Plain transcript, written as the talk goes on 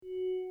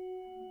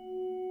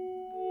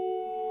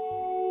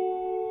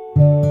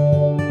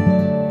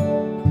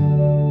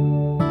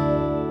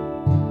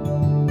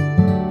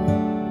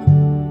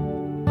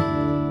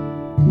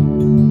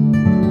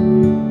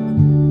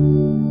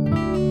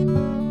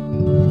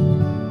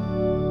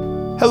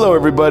Hello,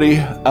 everybody.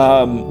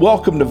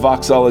 Welcome to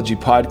Voxology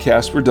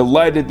Podcast. We're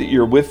delighted that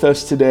you're with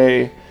us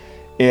today.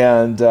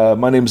 And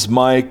my name is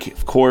Mike.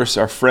 Of course,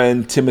 our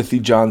friend Timothy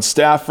John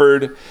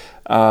Stafford,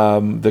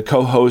 the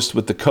co-host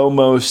with the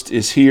co-most,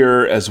 is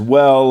here as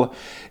well.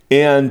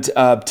 And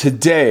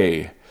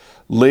today,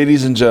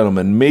 ladies and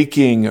gentlemen,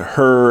 making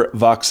her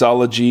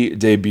Voxology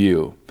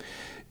debut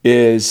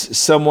is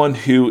someone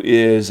who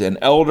is an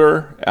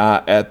elder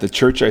at the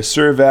church I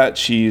serve at.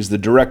 She's the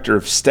director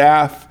of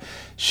staff.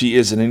 She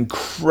is an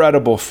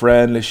incredible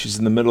friend. She's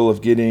in the middle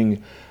of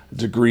getting a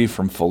degree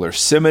from Fuller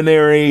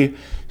Seminary.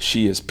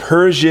 She is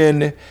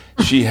Persian.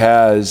 She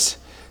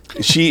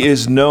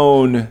is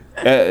known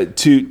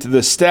to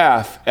the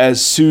staff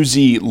as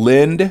Susie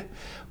Lind,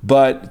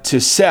 but to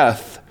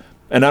Seth,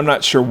 and I'm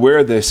not sure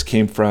where this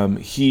came from,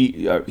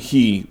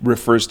 he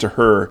refers to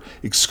her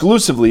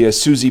exclusively as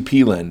Susie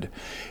P. Lind,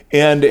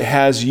 and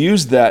has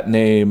used that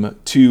name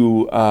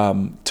to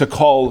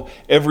call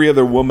every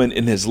other woman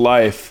in his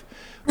life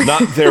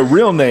not their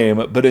real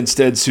name, but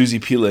instead Susie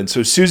P. Lind.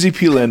 So Susie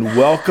P. Lind,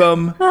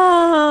 welcome.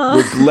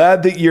 We're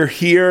glad that you're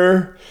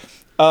here.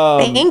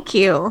 Thank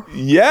you.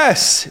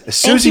 Yes.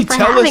 Susie,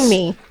 thank you for having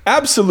me.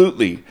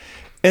 Absolutely.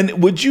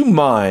 And would you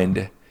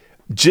mind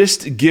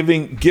just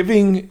giving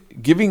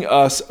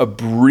us a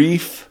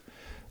brief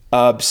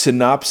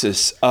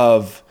synopsis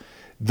of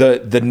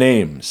the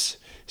names?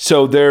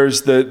 So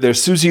there's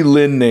Susie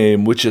Lind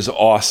name, which is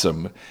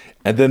awesome.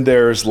 And then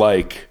there's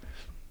the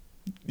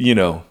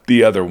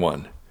other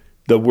one,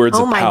 the words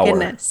of power. Oh my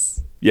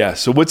goodness. Yeah.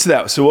 So what's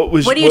that? So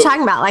what are you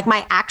talking about? Like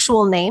my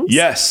actual names?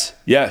 Yes.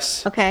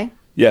 Okay.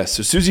 Yes.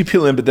 So Susie P.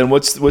 Lind, but then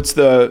what's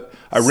the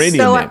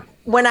Iranian name?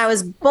 When I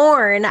was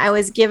born, I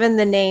was given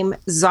the name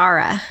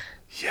Zara.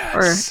 Yes.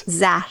 Or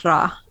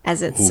Zahra,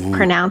 as it's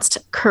pronounced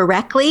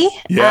correctly.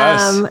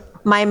 Yes.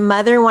 My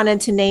mother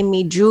wanted to name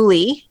me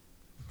Julie,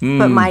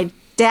 but my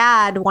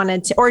dad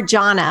wanted to, or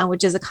Jana,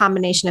 which is a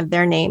combination of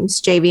their names,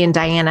 JV and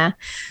Diana.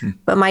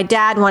 But my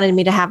dad wanted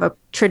me to have a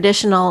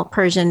traditional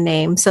Persian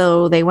name.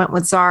 So they went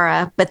with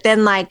Zara. But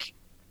then I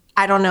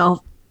don't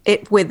know,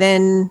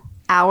 within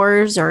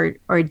hours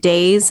or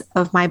days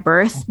of my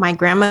birth, my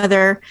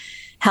grandmother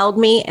held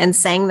me and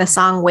sang the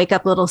song Wake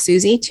Up Little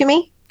Susie to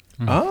me.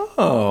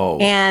 Oh.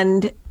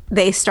 And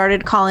they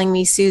started calling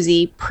me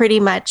Susie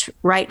pretty much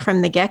right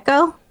from the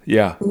get-go.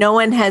 Yeah. No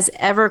one has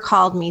ever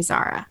called me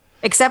Zara,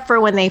 except for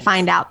when they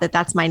find out that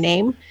that's my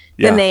name.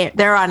 Yeah. Then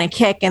they're on a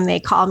kick and they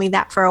call me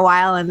that for a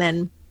while, and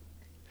then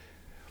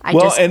I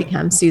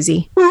become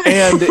Susie.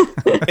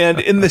 and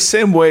in the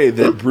same way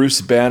that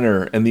Bruce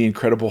Banner and the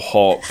Incredible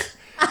Hulk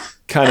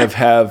kind of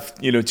have,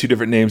 two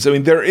different names. I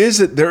mean, there is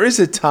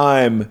a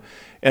time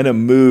and a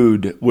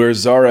mood where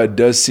Zara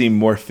does seem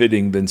more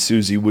fitting than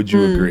Susie. Would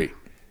you agree?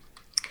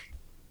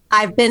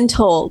 I've been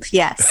told,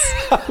 yes.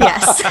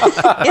 Yes.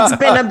 It's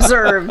been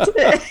observed.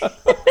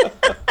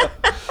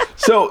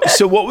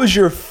 So what was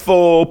your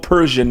full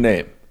Persian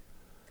name?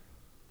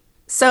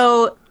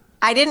 So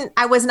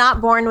I was not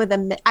born with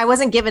I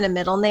wasn't given a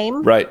middle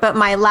name. Right. But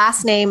my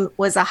last name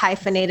was a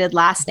hyphenated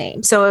last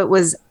name. So it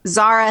was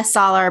Zara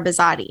Salar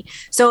Bazadi.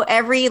 So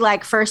every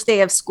first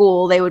day of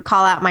school, they would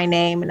call out my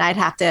name and I'd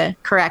have to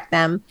correct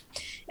them.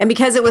 And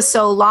because it was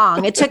so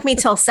long, it took me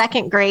till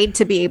second grade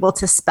to be able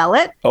to spell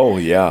it. Oh,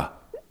 yeah.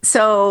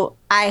 So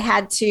I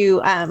had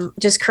to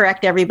just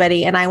correct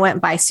everybody, and I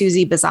went by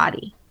Susie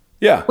Bazadi.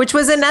 Yeah. Which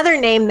was another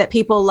name that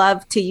people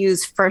love to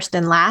use first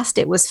and last.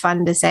 It was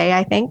fun to say,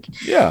 I think.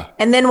 Yeah.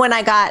 And then when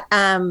I got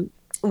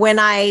when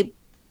I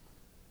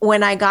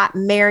got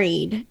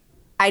married,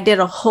 I did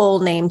a whole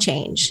name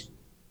change.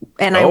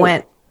 And I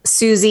went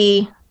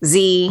Susie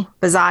Z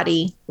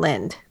Bazadi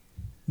Lind.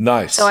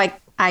 Nice. So I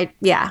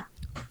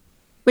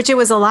which it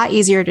was a lot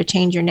easier to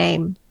change your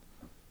name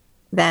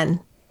then.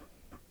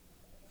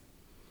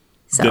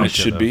 So than it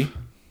should be.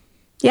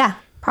 Yeah,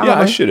 probably.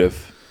 Yeah, I should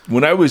have.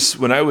 When I was,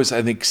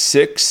 I think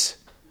 6,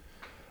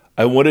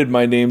 I wanted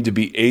my name to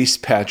be Ace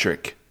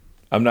Patrick.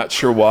 I'm not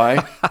sure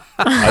why.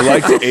 I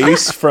liked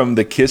Ace from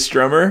the Kiss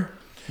drummer.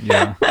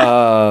 Yeah.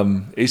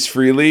 Ace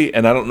Frehley,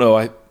 and I don't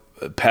know.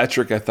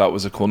 Patrick I thought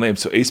was a cool name,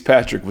 so Ace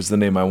Patrick was the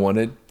name I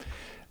wanted.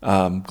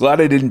 Glad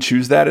I didn't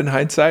choose that in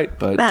hindsight,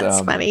 but that's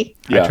funny.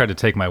 Yeah. I tried to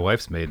take my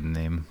wife's maiden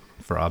name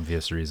for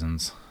obvious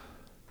reasons.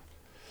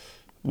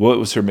 What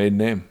was her maiden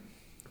name?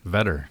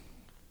 Vetter.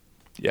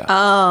 Yeah.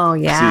 Oh,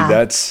 yeah. See,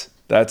 that's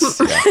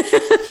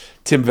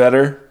Tim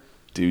Vetter.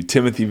 Dude,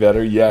 Timothy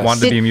Vetter, yes.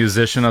 Wanted to be a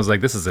musician. I was like,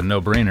 this is a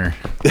no-brainer.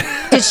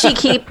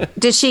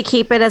 Did she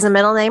keep it as a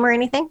middle name or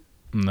anything?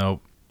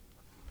 Nope.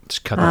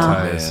 Just cut the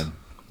ties. Man.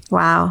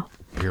 Wow.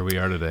 Here we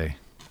are today.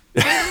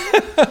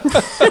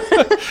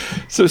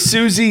 So,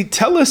 Susie,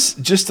 tell us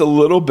just a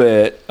little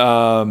bit.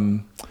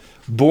 Born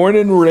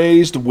and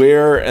raised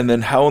where, and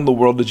then how in the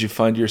world did you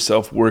find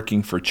yourself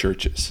working for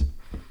churches?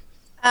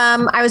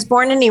 I was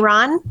born in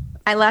Iran.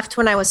 I left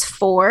when I was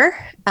 4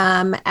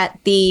 at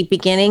the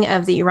beginning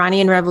of the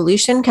Iranian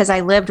Revolution because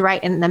I lived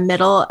right in the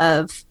middle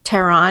of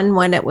Tehran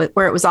when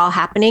where it was all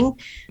happening.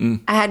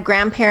 I had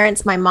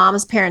grandparents. My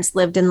mom's parents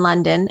lived in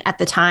London at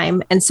the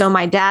time. And so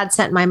my dad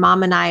sent my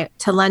mom and I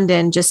to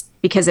London just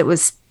because it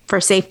was for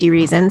safety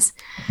reasons.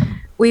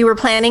 We were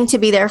planning to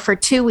be there for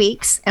 2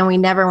 weeks and we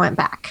never went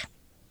back.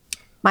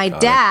 My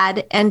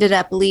dad ended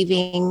up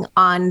leaving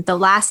on the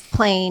last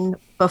plane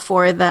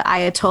before the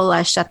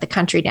Ayatollah shut the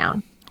country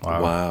down.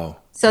 Wow.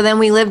 So then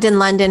we lived in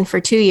London for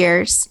 2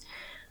 years.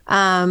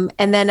 And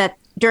then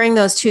during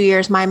those 2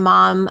 years, my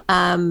mom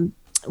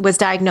was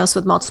diagnosed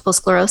with multiple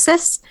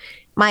sclerosis.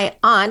 My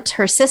aunt,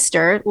 her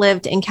sister,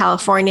 lived in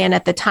California. And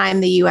at the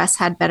time, the U.S.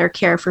 had better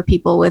care for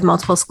people with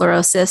multiple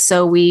sclerosis.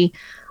 So we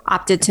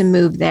opted to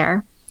move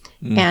there.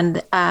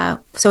 And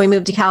so we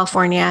moved to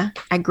California.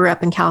 I grew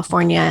up in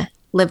California,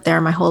 lived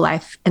there my whole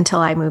life until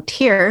I moved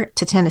here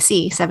to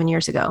Tennessee 7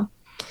 years ago.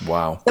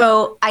 Wow.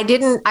 So I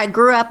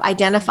grew up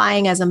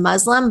identifying as a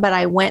Muslim, but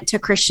I went to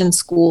Christian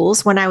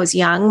schools when I was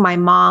young. My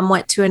mom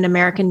went to an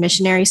American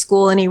missionary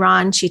school in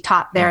Iran. She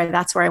taught there.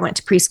 That's where I went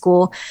to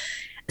preschool.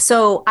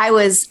 So I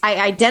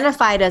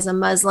identified as a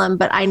Muslim,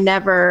 but I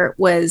never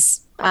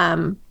was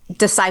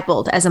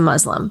discipled as a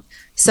Muslim.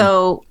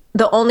 So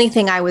the only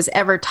thing I was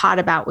ever taught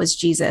about was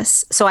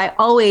Jesus. So I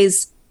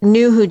always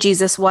knew who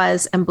Jesus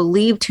was and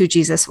believed who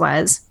Jesus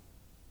was.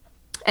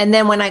 And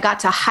then when I got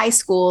to high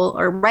school,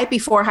 or right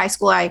before high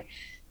school, I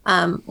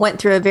went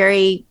through a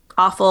very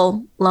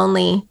awful,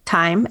 lonely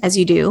time, as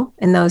you do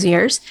in those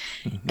years.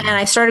 And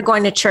I started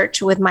going to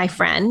church with my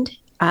friend.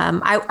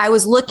 I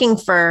was looking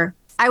for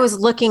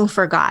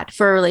God,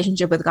 for a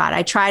relationship with God.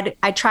 I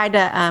tried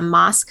a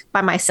mosque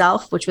by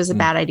myself, which was a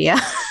bad idea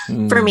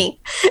for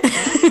me.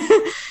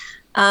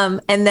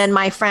 And then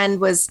my friend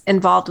was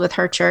involved with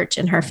her church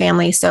and her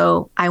family,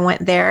 so I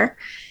went there.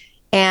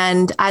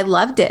 And I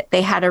loved it.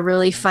 They had a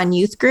really fun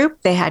youth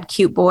group. They had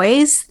cute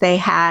boys. They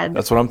had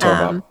That's what I'm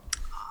talking about.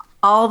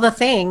 All the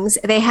things.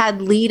 They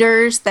had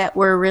leaders that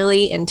were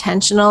really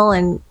intentional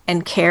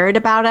and cared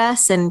about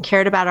us and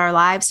cared about our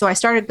lives. So I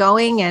started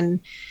going, and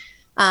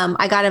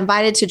I got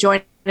invited to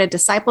join a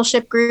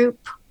discipleship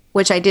group,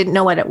 which I didn't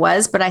know what it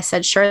was, but I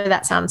said, sure,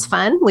 that sounds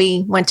fun.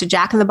 We went to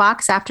Jack in the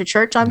Box after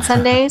church on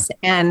Sundays,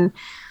 and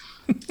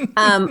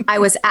I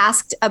was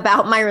asked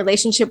about my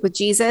relationship with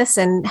Jesus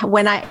and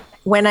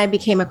when I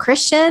became a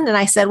Christian, and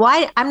I said,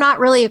 well, I'm not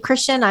really a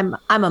Christian. I'm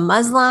a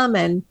Muslim.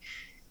 And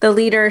the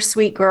leader,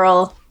 sweet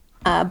girl,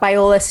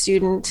 Biola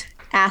student,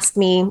 asked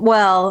me,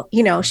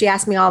 she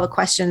asked me all the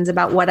questions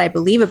about what I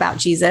believe about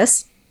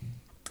Jesus.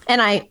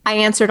 And I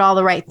answered all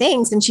the right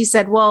things. And she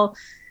said, well,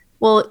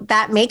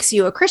 that makes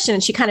you a Christian.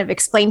 And she kind of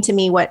explained to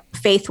me what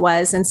faith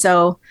was. And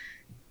so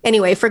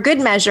anyway, for good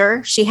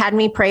measure, she had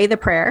me pray the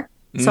prayer.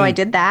 So I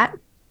did that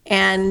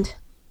and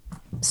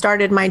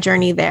started my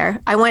journey there.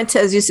 I went to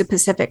Azusa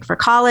Pacific for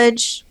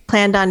college,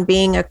 planned on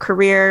being a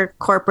career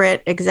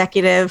corporate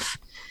executive,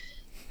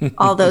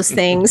 all those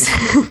things.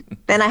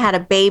 Then I had a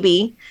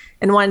baby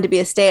and wanted to be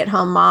a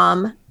stay-at-home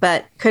mom,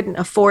 but couldn't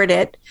afford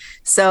it.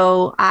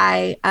 So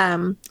I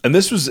And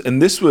this was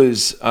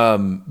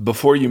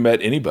before you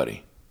met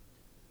anybody.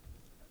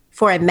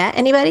 Before I met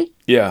anybody?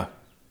 Yeah.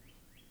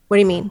 What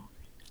do you mean?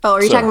 Oh,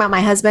 are you talking about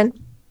my husband?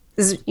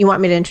 You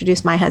want me to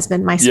introduce my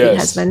husband, my sweet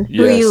husband,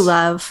 who you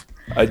love?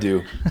 I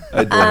do.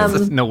 I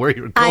didn't know where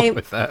you were going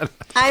with that.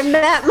 I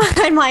met my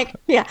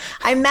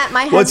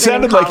husband. Well, it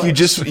sounded like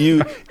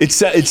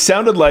it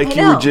sounded like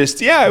you were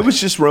just, I was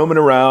just roaming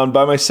around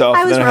by myself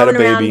and then I had a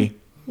baby. Around.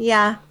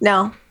 Yeah,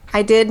 no,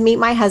 I did meet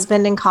my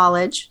husband in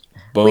college.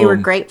 Boom. We were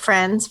great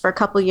friends for a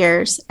couple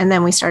years, and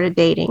then we started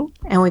dating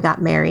and we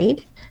got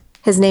married.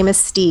 His name is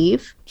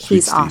Steve.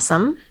 He's Steve.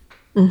 Awesome.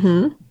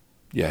 Mm-hmm.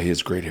 Yeah, he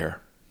has great hair.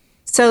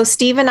 So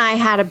Steve and I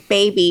had a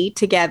baby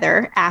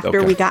together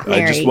after we got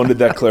married. I just wanted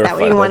that clarified.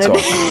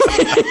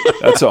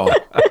 That's all.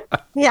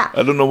 Yeah.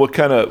 I don't know what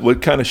kind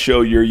of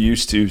show you're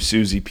used to,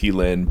 Susie P.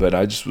 Lynn, but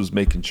I just was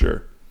making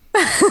sure.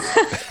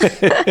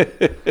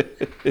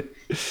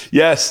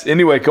 Yes.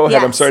 Anyway, go ahead.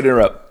 Yes. I'm sorry to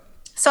interrupt.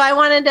 So I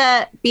wanted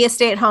to be a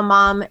stay-at-home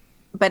mom,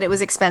 but it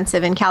was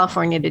expensive in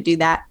California to do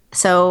that.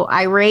 So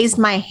I raised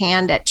my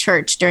hand at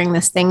church during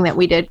this thing that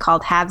we did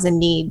called Haves and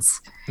Needs.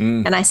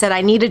 And I said,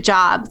 I need a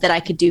job that I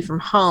could do from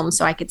home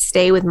so I could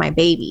stay with my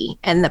baby.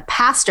 And the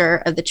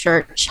pastor of the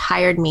church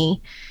hired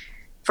me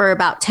for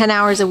about 10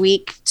 hours a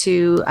week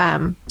to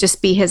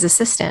just be his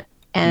assistant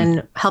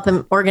and help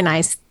him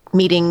organize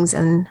meetings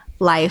and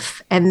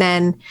life. And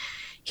then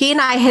he and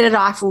I hit it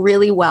off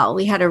really well.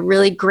 We had a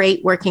really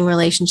great working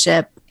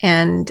relationship.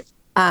 And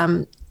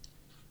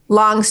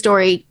long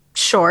story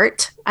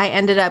short, I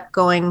ended up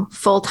going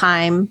full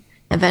time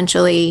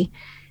eventually.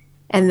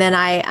 And then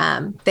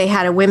they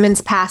had a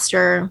women's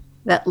pastor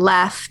that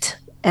left,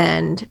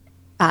 and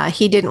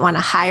he didn't want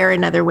to hire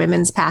another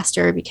women's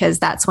pastor because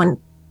that's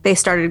when they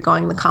started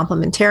going the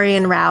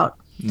complementarian route.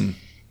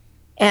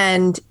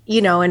 And,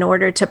 in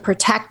order to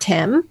protect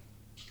him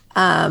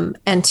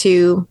and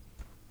to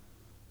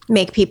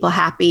make people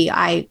happy,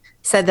 I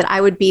said that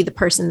I would be the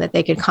person that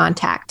they could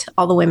contact,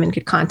 all the women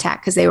could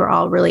contact, because they were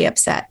all really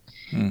upset.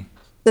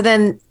 So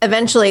then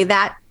eventually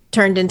that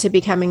turned into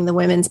becoming the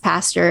women's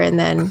pastor, and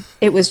then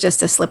it was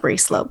just a slippery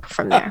slope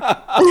from there.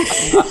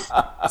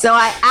 So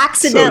I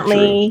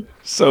accidentally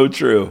so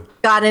true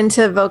got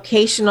into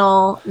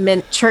vocational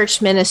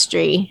church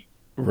ministry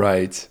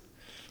right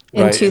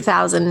in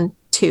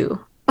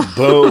 2002.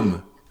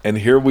 Boom. And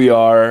here we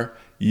are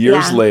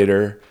years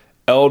later,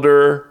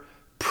 elder,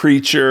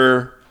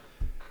 preacher,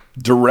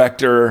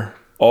 director,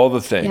 all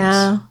the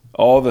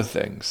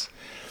things.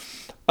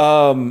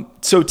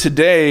 So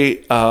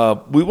today,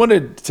 we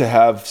wanted to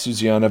have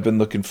Susie on. I've been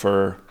looking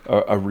for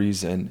a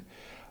reason.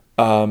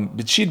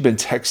 But she'd been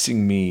texting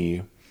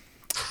me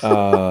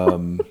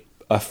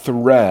a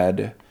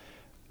thread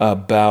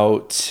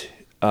about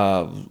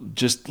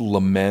just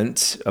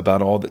lament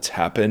about all that's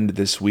happened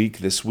this week.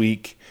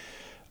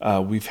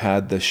 We've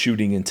had the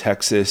shooting in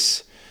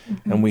Texas,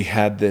 and we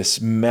had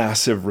this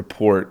massive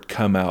report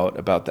come out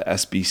about the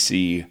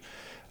SBC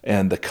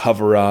and the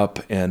cover-up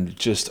and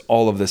just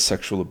all of this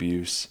sexual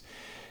abuse.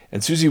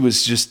 And Susie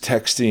was just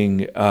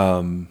texting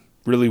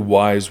really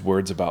wise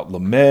words about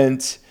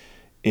lament.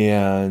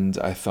 And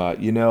I thought,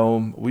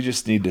 we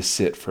just need to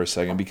sit for a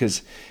second,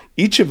 because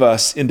each of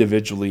us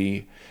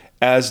individually,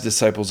 as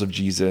disciples of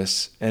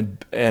Jesus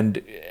and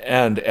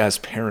as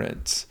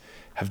parents,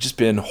 have just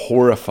been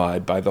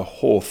horrified by the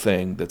whole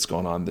thing that's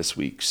gone on this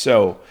week.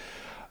 So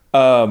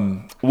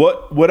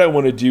what I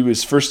want to do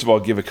is, first of all,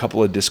 give a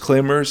couple of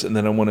disclaimers, and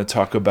then I want to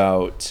talk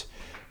about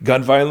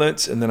gun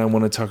violence, and then I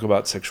want to talk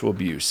about sexual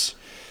abuse.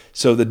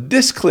 So the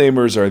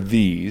disclaimers are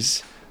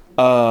these.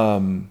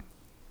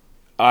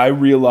 I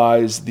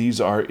realize these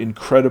are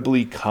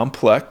incredibly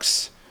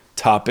complex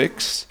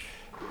topics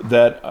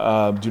that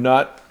do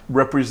not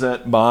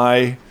represent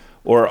my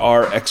or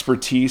our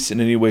expertise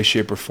in any way,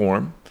 shape, or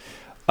form.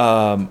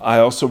 I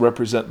also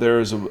represent there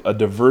is a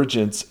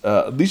divergence,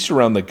 at least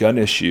around the gun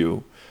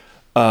issue.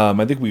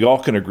 I think we all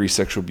can agree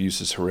sexual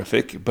abuse is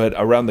horrific, but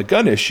around the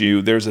gun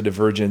issue, there's a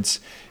divergence.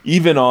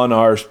 Even on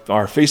our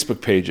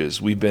Facebook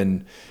pages, we've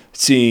been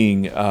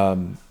seeing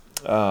some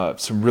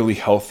really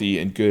healthy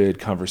and good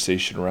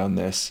conversation around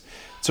this.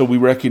 So we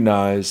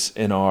recognize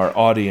in our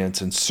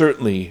audience, and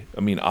certainly,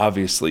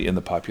 obviously in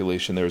the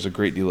population, there's a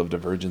great deal of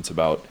divergence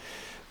about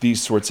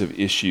these sorts of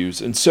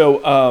issues. And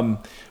so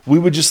we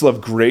would just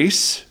love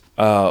grace.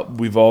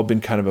 We've all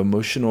been kind of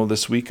emotional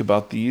this week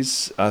about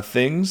these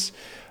things.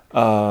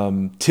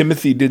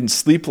 Timothy didn't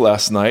sleep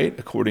last night,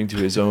 according to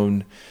his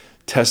own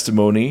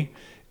testimony.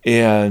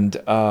 And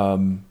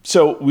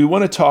so we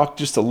want to talk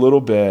just a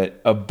little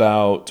bit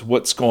about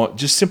what's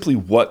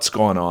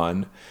gone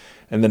on,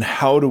 and then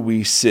how do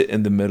we sit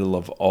in the middle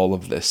of all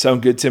of this.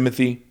 Sound good,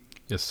 Timothy?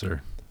 Yes,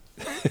 sir.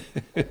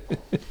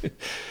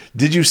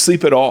 Did you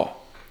sleep at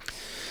all?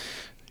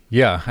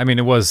 Yeah,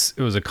 it was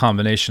a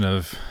combination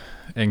of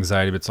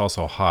anxiety, but it's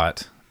also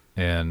hot,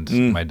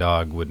 and my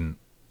dog wouldn't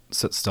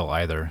sit still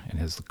either in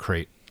his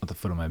crate at the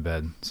foot of my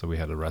bed, so we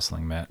had a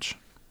wrestling match.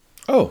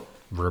 Oh,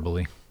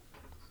 verbally.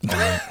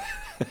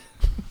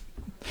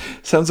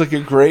 Sounds like a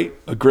great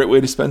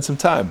way to spend some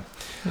time.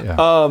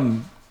 Yeah.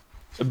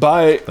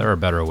 There are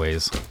better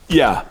ways.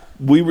 Yeah.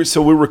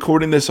 We're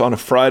recording this on a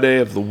Friday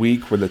of the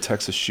week where the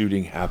Texas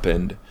shooting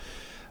happened.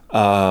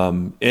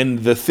 And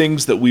the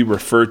things that we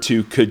refer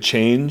to could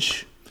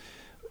change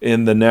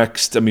in the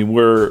next,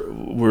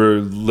 we're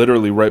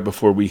literally right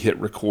before we hit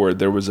record.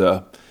 There was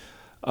a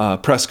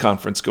press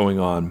conference going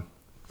on.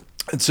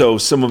 And so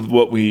some of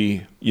what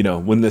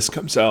when this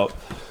comes out,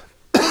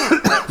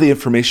 the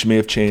information may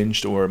have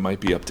changed, or it might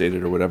be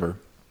updated or whatever.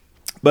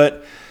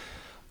 But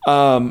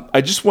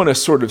I just want to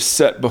sort of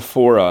set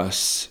before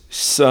us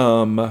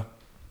some,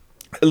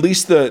 at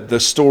least the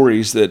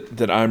stories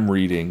that I'm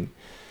reading.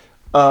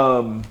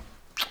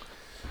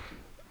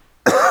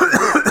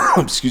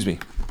 Excuse me.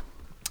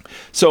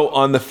 So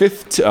on the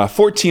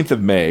 14th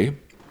of May,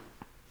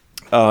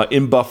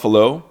 in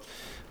Buffalo,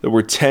 there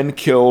were 10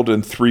 killed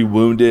and 3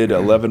 wounded.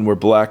 11 were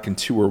black and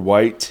 2 were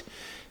white.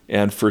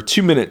 And for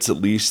 2 minutes at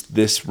least,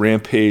 this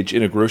rampage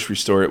in a grocery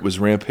store, this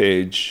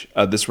rampage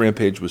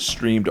was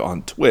streamed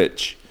on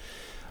Twitch,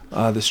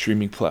 the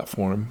streaming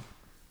platform.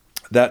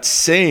 I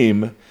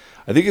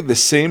think the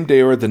same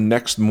day or the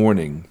next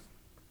morning,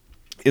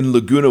 in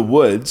Laguna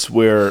Woods,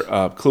 where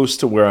close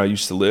to where I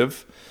used to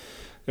live,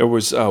 there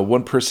was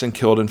 1 person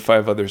killed and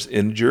 5 others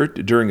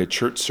injured during a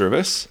church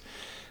service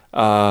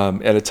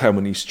at a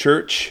Taiwanese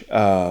church.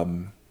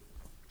 On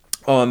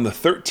the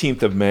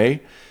 13th of May,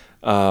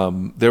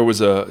 there was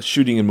a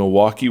shooting in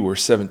Milwaukee where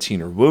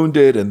 17 are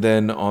wounded. And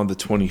then on the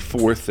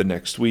 24th, the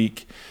next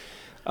week,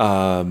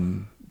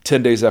 10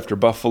 days after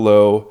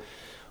Buffalo,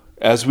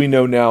 as we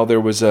know now, there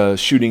was a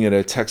shooting at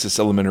a Texas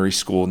elementary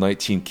school,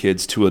 19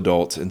 kids, 2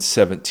 adults, and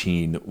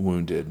 17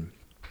 wounded.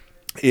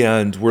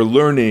 And we're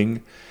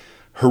learning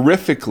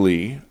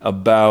horrifically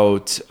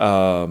about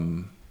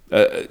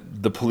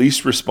the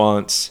police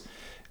response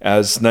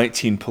as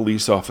 19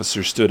 police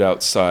officers stood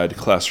outside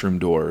classroom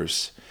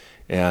doors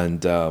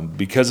And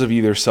because of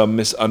either some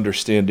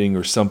misunderstanding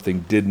or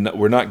something,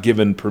 we're not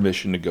given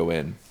permission to go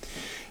in.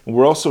 And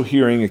we're also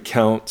hearing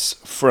accounts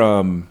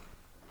from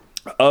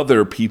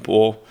other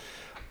people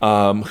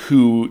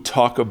who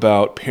talk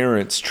about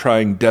parents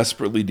trying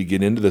desperately to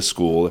get into the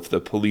school if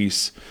the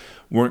police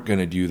weren't going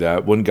to do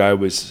that. One guy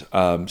was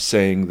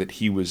saying that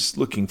he was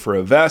looking for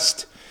a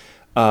vest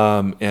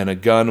and a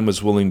gun and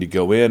was willing to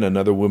go in.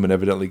 Another woman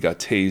evidently got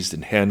tased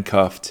and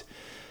handcuffed.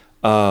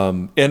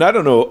 And I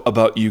don't know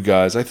about you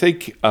guys. I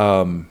think,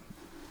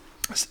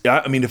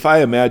 if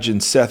I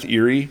imagine Seth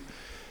Erie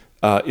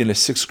in a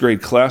 6th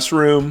grade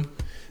classroom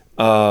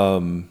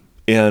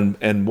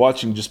and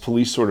watching just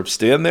police sort of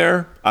stand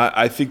there,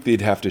 I think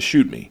they'd have to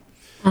shoot me,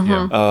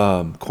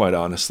 quite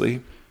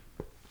honestly,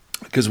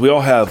 because we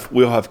all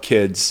have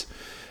kids.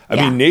 I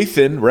mean,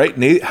 Nathan,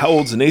 right? How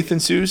old's Nathan,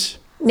 Suze?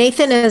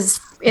 Nathan is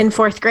in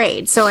 4th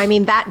grade. So,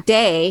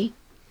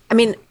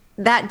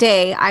 that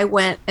day I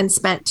went and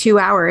spent 2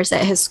 hours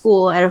at his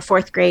school at a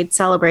 4th grade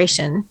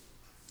celebration,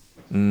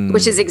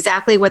 which is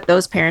exactly what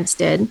those parents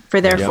did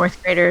for their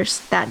 4th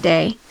graders that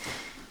day.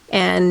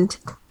 And,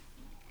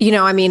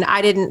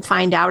 I didn't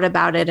find out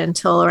about it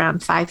until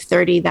around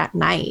 5:30 that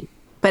night,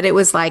 but it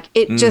was like,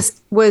 it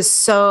just was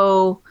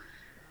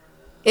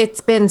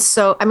it's been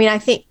so, I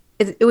think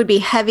it would be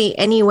heavy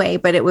anyway,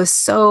 but it was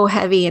so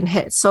heavy and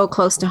hit so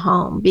close to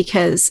home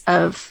because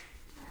of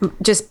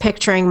just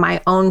picturing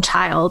my own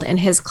child and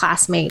his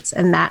classmates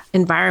and that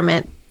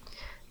environment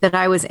that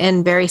I was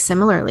in very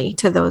similarly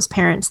to those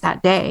parents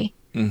that day.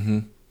 Mm-hmm.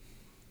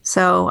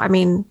 So,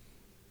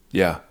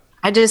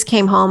 I just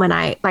came home and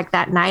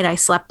that night I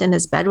slept in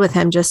his bed with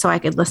him just so I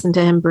could listen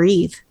to him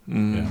breathe.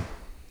 Yeah.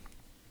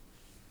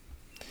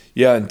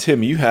 And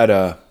Tim, you had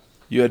a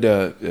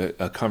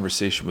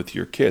conversation with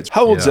your kids.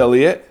 How old's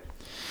Elliot?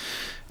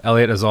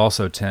 Elliot is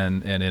also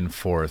 10 and in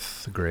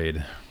 4th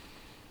grade.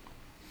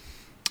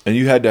 And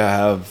you had to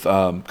have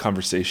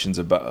conversations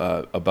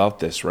about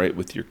this, right,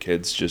 with your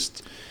kids,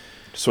 just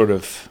sort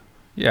of.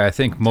 Yeah, I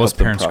think most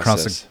parents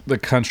across the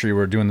country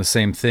were doing the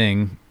same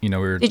thing.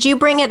 Did you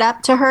bring it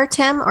up to her,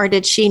 Tim, or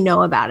did she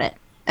know about it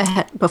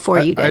before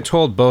you did? I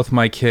told both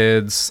my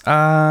kids.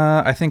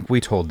 I think we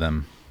told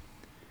them.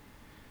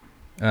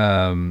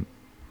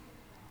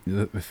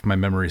 If my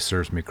memory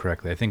serves me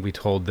correctly, I think we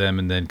told them,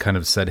 and then kind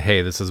of said,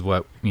 "Hey, this is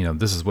what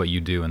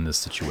you do in this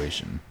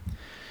situation."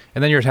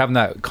 And then you're having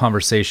that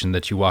conversation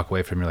that you walk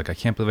away from. You're like, I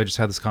can't believe I just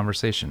had this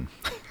conversation.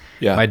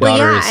 Yeah. My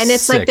daughter is and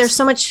it's 6. like there's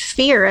so much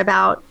fear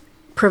about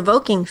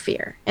provoking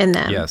fear in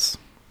them. Yes.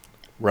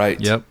 Right.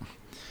 Yep.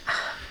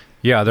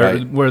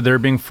 Yeah, where they're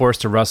being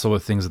forced to wrestle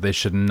with things that they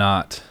should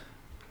not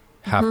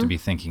have to be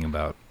thinking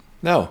about.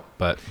 No.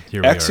 But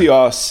here we are.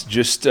 Axios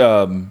just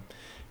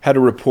had a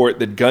report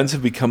that guns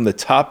have become the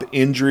top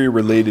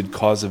injury-related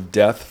cause of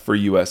death for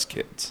U.S.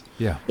 kids.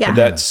 Yeah. And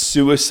that's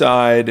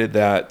suicide,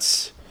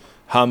 that's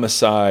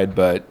homicide,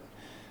 but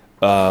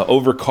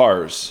over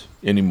cars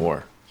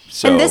anymore.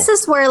 So, and this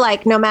is where,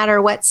 no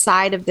matter what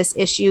side of this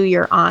issue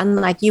you're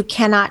on, you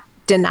cannot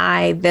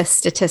deny this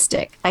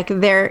statistic.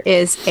 There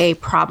is a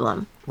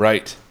problem.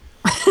 Right.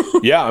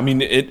 Yeah.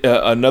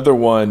 Another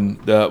one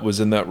that was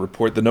in that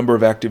report, the number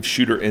of active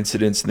shooter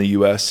incidents in the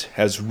U.S.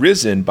 has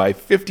risen by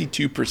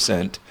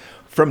 52%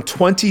 from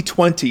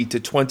 2020 to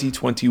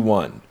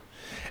 2021.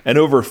 And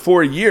over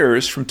 4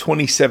 years, from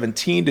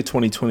 2017 to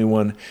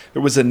 2021,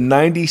 there was a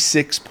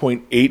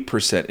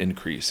 96.8%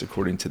 increase,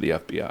 according to the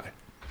FBI.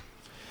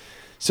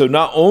 So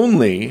not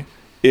only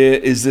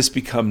is this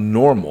become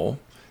normal,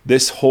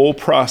 this whole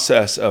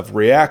process of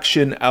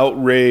reaction,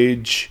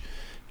 outrage,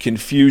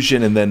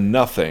 confusion, and then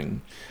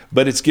nothing,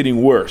 but it's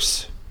getting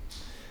worse.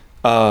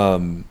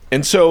 And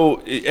so,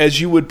 as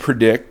you would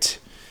predict,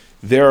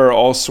 there are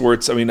all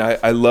sorts.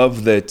 I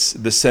love that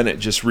the Senate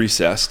just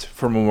recessed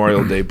for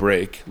Memorial Day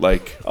break.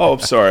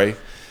 Sorry,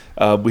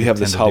 we have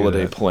this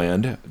holiday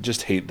planned.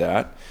 Just hate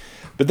that.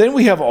 But then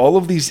we have all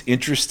of these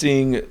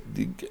interesting,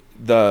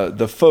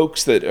 the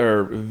folks that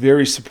are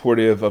very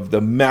supportive of the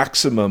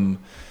maximum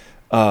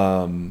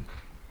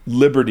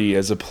liberty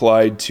as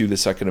applied to the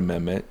Second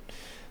Amendment.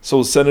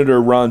 So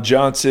Senator Ron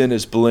Johnson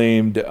has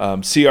blamed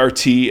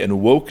CRT and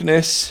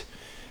wokeness.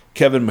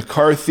 Kevin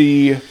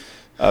McCarthy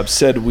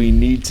said we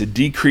need to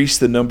decrease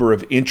the number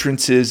of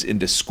entrances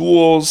into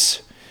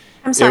schools.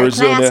 I'm sorry,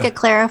 Can I ask a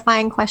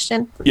clarifying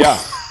question? Yeah.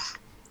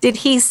 Did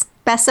he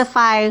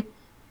specify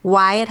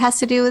why it has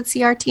to do with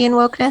CRT and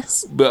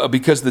wokeness?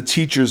 Because the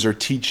teachers are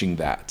teaching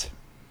that.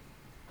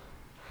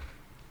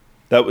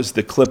 That was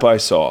the clip I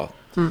saw.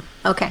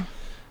 Okay.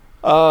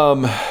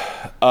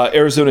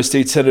 Arizona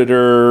State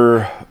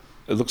Senator,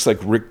 it looks like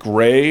Rick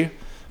Gray,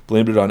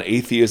 blamed it on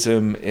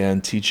atheism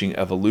and teaching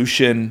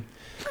evolution.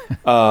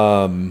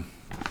 I've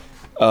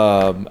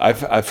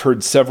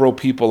heard several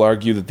people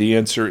argue that the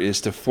answer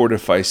is to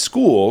fortify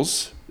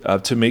schools,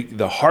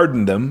 to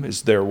harden them,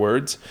 is their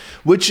words,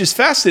 which is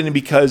fascinating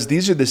because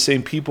these are the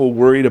same people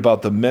worried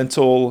about the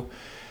mental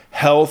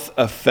health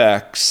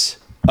effects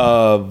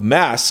of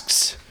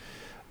masks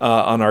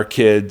on our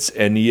kids,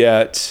 and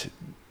yet,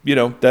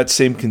 that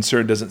same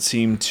concern doesn't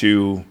seem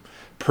to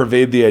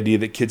pervade the idea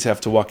that kids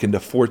have to walk into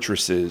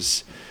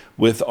fortresses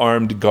with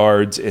armed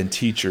guards and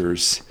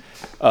teachers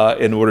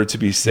in order to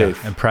be safe.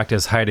 Yeah, and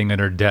practice hiding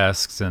under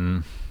desks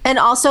and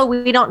also,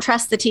 we don't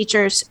trust the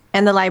teachers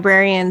and the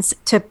librarians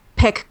to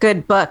pick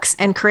good books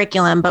and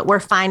curriculum, but we're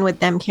fine with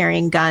them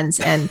carrying guns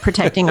and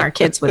protecting our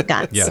kids with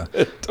guns. Yeah,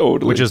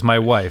 totally. Which is my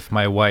wife.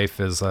 My wife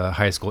is a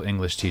high school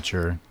English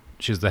teacher.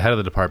 She's the head of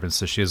the department,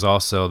 so she is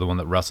also the one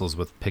that wrestles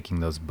with picking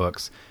those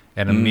books.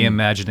 And me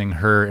imagining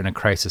her in a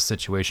crisis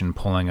situation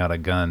pulling out a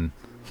gun.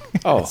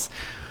 Oh.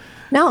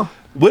 No.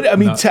 What I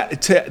mean,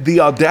 the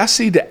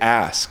audacity to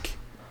ask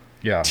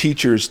Yeah.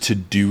 teachers to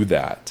do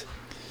that,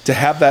 to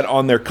have that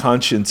on their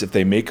conscience if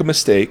they make a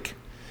mistake,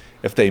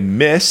 if they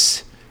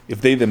miss, if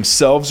they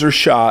themselves are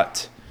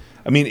shot.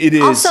 I mean, it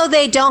is. Also,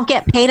 they don't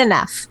get paid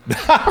enough.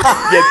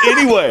 Yeah,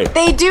 anyway.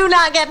 They do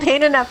not get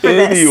paid enough for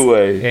this.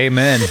 Anyway.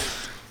 Amen.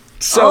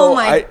 So Oh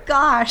my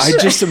gosh. I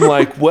just am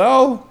like,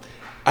 well,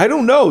 I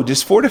don't know.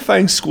 Just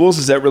fortifying schools,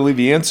 is that really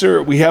the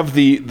answer? We have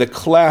the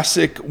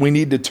classic, we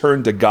need to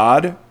turn to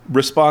God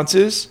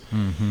responses.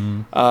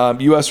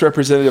 U.S.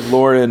 Representative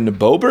Lauren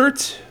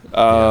Boebert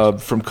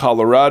from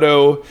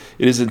Colorado.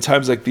 It is in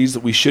times like these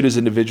that we should, as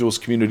individuals,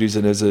 communities,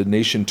 and as a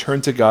nation,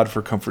 turn to God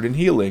for comfort and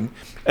healing.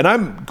 And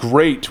I'm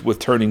great with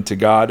turning to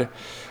God.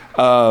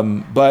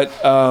 But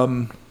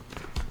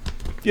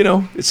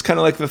it's kind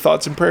of like the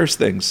thoughts and prayers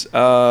things.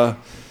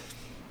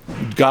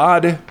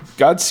 God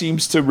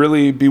seems to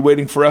really be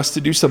waiting for us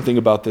to do something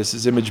about this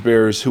as image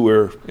bearers who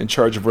are in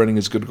charge of running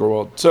His good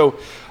world. So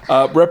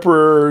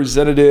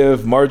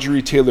Representative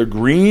Marjorie Taylor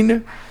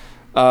Greene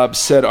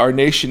said our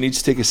nation needs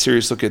to take a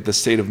serious look at the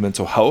state of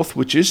mental health,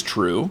 which is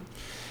true.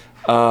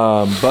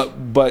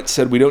 But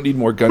said we don't need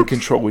more gun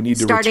control. We need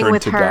to return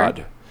to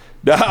God.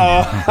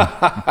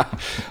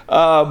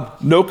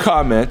 No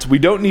comment. We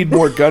don't need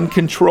more gun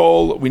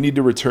control. We need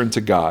to return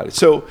to God.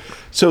 So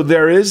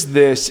there is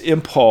this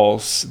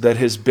impulse that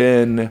has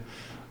been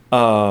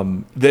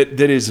that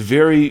is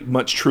very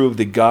much true of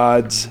the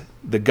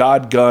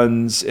God,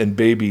 guns, and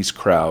babies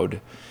crowd.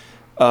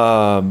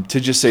 To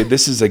just say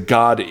this is a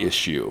God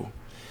issue.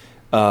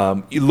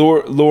 Lauren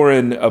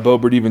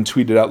Boebert even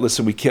tweeted out,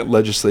 "Listen, we can't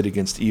legislate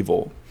against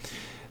evil,"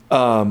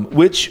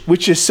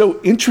 which is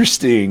so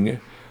interesting.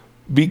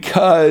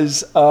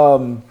 Because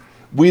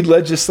we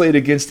legislate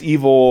against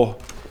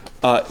evil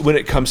when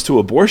it comes to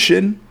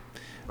abortion,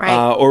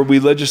 Right. Or we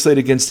legislate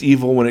against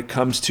evil when it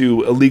comes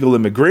to illegal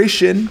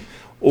immigration,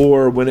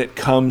 or when it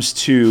comes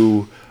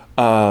to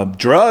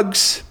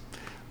drugs.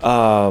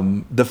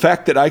 The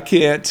fact that I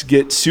can't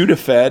get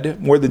Sudafed,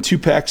 more than 2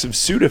 packs of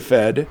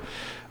Sudafed,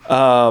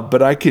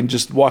 but I can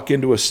just walk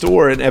into a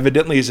store and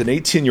evidently as an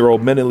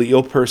 18-year-old mentally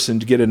ill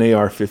person to get an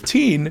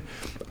AR-15,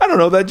 I don't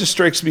know, that just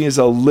strikes me as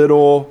a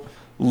little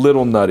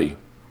nutty.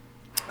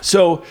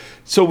 So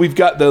we've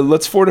got the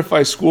let's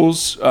fortify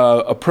schools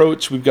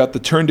approach. We've got the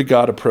turn to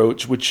God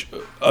approach, which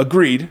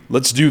agreed,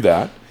 let's do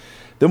that.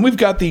 Then we've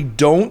got the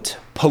don't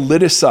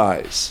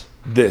politicize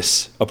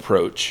this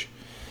approach.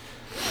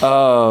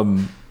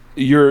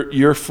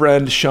 Your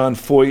friend Sean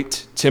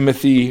Foyt,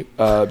 Timothy,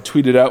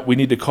 tweeted out, we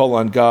need to call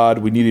on God.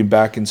 We need Him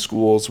back in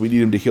schools. We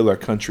need Him to heal our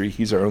country.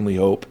 He's our only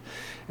hope.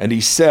 And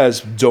he says,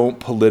 don't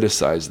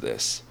politicize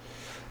this.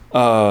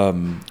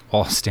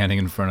 All standing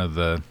in front of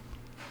the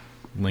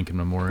Lincoln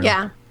Memorial.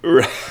 Yeah.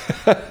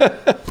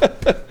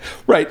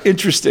 Right.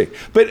 Interesting.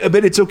 But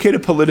it's okay to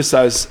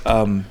politicize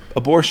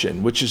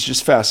abortion, which is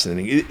just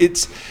fascinating.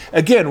 It's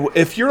again,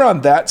 if you're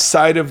on that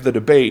side of the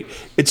debate,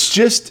 it's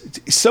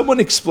just someone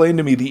explain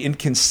to me the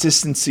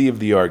inconsistency of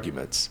the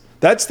arguments.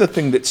 That's the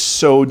thing that's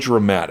so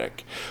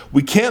dramatic.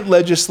 We can't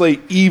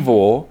legislate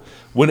evil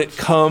when it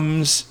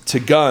comes to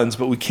guns,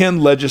 but we can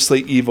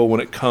legislate evil when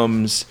it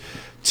comes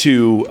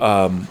to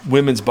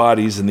women's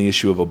bodies and the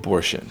issue of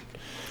abortion.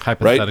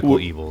 Hypothetical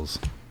right? evils.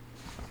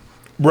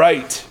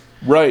 Right.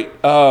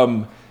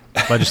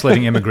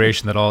 Legislating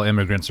immigration, that all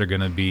immigrants are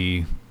going to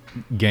be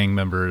gang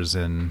members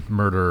and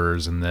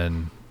murderers, and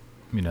then,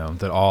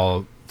 that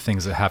all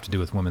things that have to do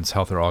with women's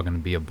health are all going to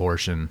be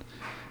abortion.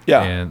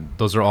 Yeah. And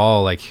those are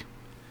all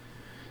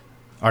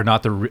are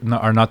not the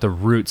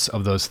roots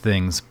of those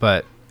things,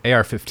 but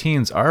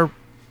AR-15s are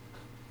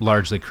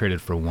largely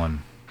created for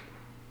one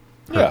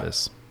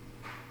purpose. Yeah.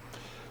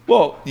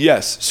 Well,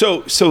 yes.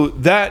 So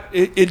that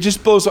it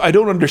just blows. I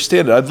don't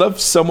understand it. I'd love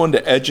someone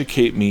to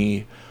educate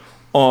me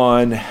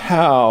on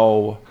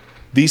how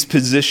these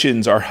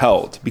positions are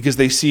held, because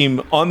they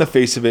seem, on the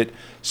face of it,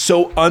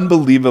 so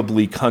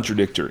unbelievably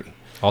contradictory.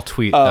 I'll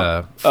tweet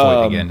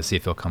Floyd again to see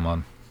if he'll come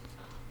on.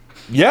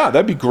 Yeah,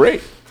 that'd be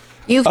great.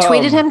 You've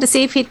tweeted him to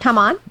see if he'd come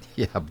on?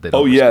 Yeah. But they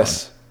Oh, don't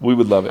yes. We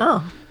would love it.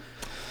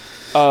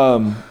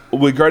 Oh.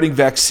 Regarding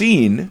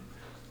vaccines,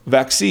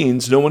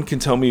 no one can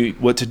tell me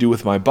what to do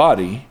with my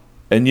body.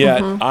 And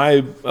yet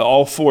I'm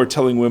all for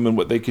telling women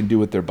what they can do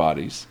with their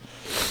bodies.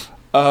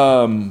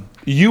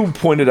 You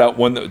pointed out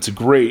one that's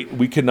great.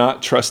 We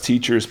cannot trust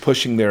teachers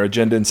pushing their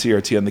agenda and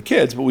CRT on the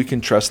kids, but we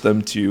can trust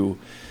them to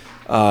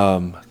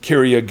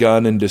carry a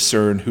gun and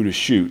discern who to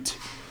shoot.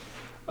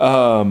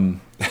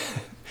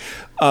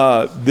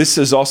 this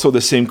is also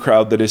the same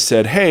crowd that has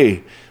said,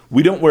 hey,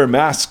 we don't wear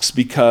masks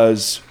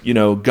because,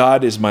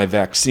 God is my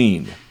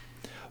vaccine.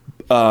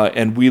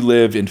 And we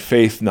live in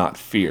faith, not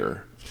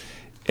fear.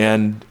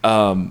 And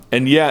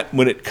yet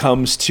when it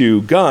comes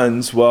to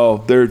guns,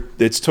 well,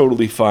 it's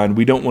totally fine.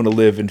 We don't want to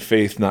live in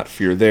faith, not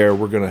fear there.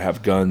 We're going to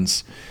have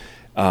guns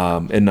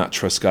and not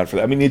trust God for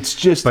that. I mean, it's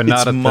just, but not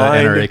it's at the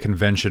NRA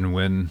convention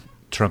when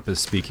Trump is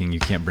speaking. You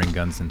can't bring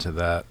guns into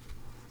that.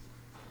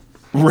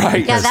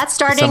 Right. Yeah, that's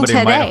starting somebody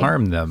today. might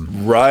harm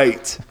them.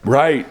 Right.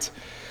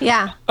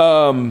 Yeah.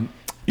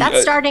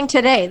 That's starting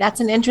today. That's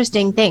an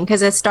interesting thing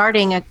because it's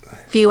starting a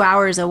few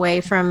hours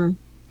away from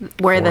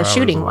where the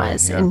shooting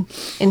was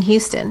in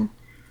Houston.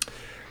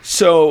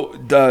 So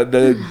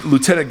the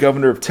Lieutenant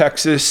Governor of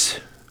Texas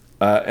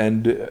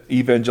and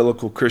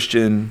evangelical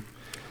Christian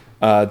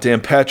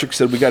Dan Patrick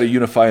said, we got to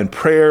unify in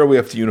prayer. We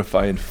have to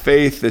unify in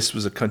faith. This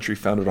was a country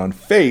founded on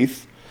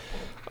faith.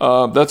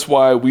 That's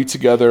why we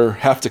together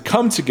have to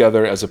come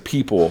together as a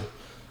people.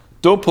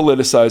 Don't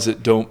politicize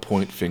it. Don't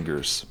point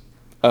fingers.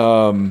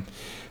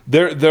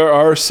 There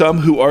are some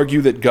who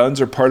argue that guns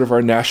are part of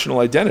our national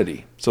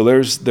identity. So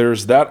there's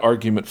that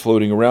argument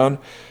floating around.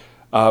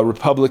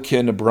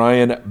 Republican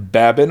Brian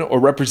Babin, or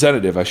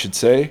representative, I should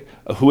say,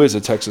 who is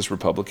a Texas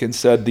Republican,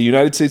 said, the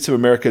United States of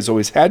America has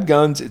always had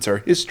guns. It's our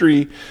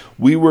history.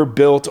 We were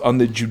built on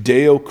the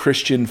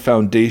Judeo-Christian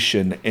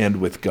foundation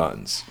and with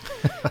guns.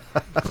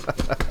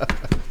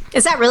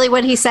 Is that really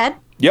what he said?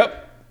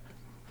 Yep.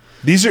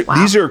 These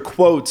are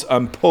quotes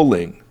I'm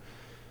pulling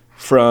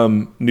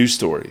from news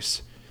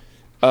stories.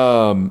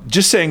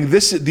 Just saying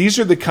these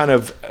are the kind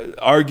of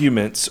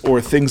arguments or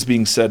things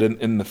being said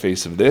in the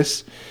face of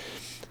this.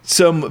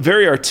 Some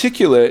very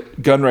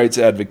articulate gun rights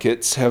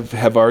advocates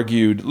have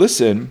argued,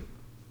 listen,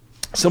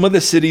 some of the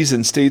cities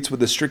and states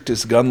with the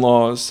strictest gun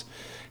laws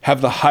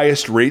have the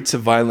highest rates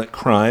of violent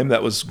crime.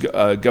 That was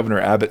Governor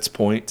Abbott's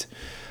point.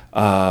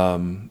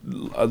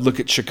 Look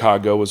at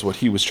Chicago was what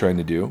he was trying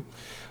to do.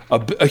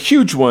 A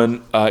huge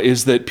one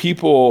is that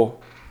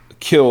people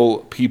kill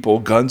people,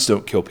 guns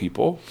don't kill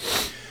people,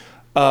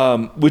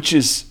 which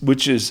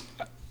is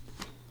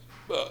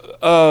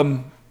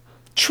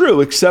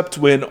true, except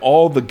when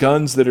all the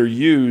guns that are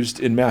used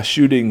in mass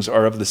shootings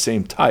are of the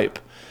same type.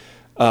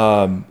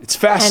 It's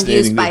fascinating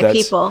and used by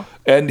people,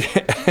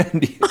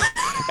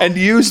 and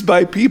used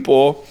by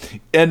people,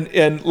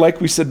 and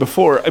like we said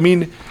before, I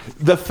mean,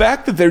 the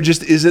fact that there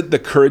just isn't the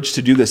courage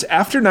to do this.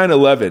 After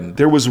 9/11,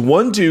 there was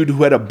one dude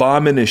who had a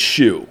bomb in his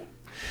shoe.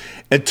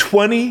 And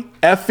 20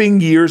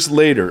 effing years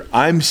later,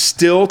 I'm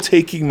still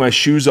taking my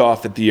shoes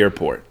off at the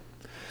airport.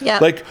 Yeah.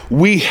 Like,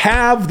 we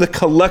have the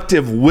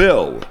collective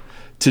will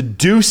to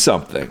do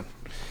something.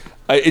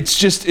 It's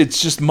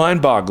just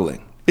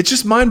mind-boggling. It's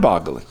just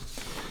mind-boggling.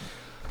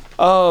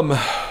 And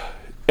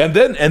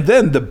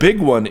then the big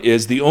one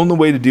is the only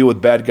way to deal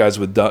with bad guys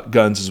with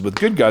guns is with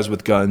good guys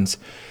with guns,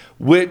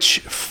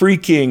 which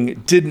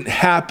freaking didn't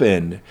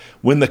happen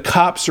when the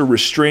cops are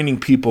restraining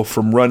people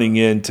from running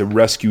in to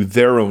rescue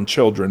their own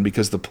children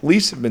because the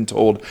police have been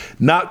told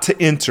not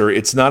to enter.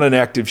 It's not an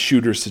active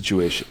shooter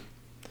situation.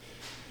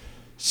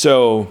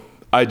 So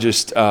I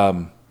just,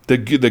 the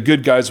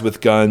good guys with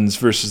guns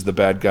versus the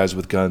bad guys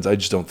with guns, I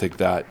just don't think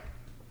that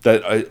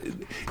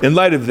in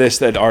light of this,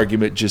 that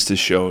argument just is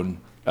shown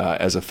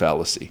as a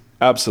fallacy.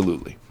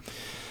 Absolutely.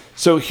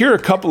 So here are a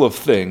couple of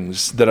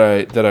things that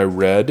I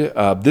read.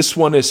 This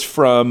one is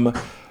from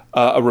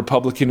a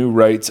Republican who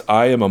writes,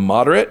 I am a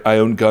moderate. I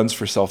own guns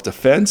for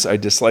self-defense. I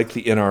dislike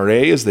the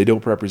NRA as they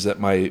don't represent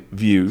my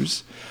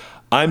views.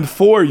 I'm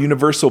for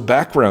universal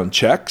background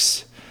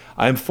checks.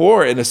 I'm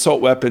for an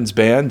assault weapons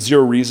ban,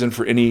 zero reason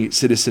for any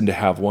citizen to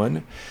have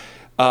one,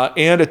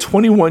 and a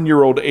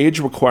 21-year-old age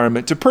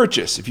requirement to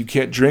purchase. If you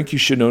can't drink, you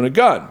should own a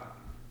gun.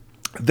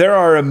 There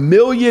are a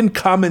million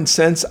common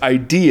sense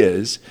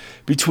ideas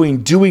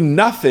between doing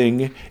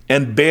nothing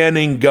and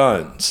banning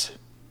guns.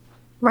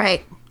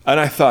 Right. And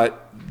I thought,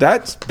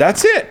 that's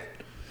it.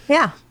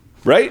 Yeah.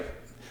 Right?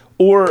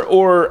 Or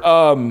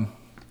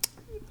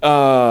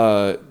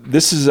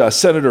this is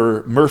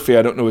Senator Murphy.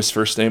 I don't know his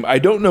first name. I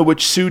don't know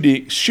which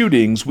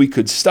shootings we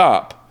could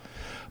stop,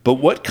 but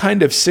what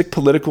kind of sick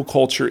political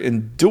culture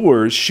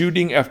endures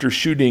shooting after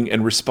shooting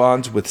and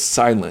responds with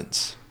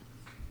silence?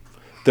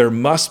 There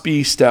must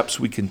be steps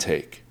we can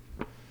take.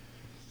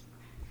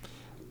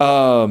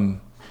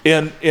 And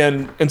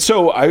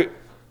so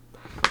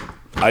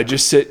I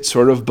just sit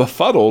sort of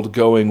befuddled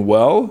going,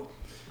 well,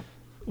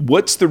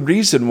 what's the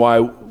reason why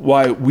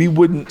we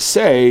wouldn't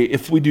say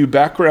if we do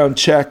background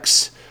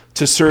checks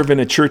to serve in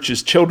a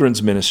church's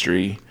children's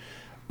ministry,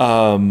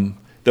 that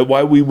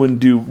why we wouldn't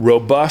do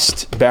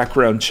robust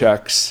background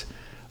checks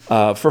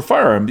for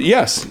firearms?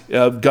 Yes,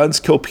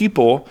 guns kill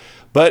people,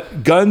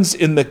 but guns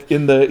in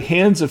the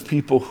hands of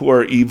people who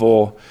are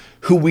evil,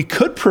 who we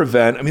could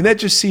prevent. I mean, that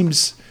just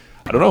seems,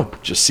 I don't know,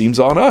 just seems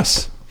on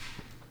us.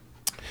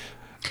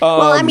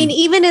 Well, I mean,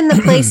 even in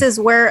the places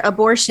where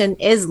abortion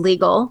is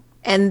legal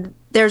and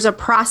there's a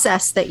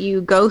process that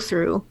you go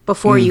through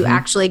before you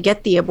actually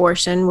get the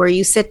abortion, where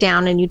you sit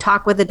down and you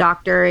talk with a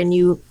doctor and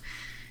you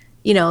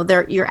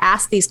you're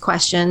asked these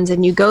questions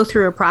and you go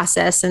through a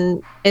process,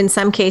 and in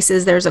some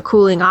cases there's a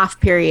cooling off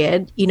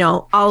period,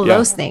 all of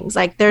those things.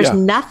 Like there's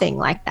nothing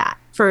like that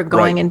for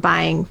going and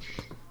buying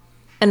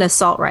an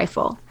assault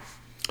rifle.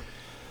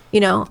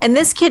 And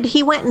this kid,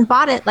 he went and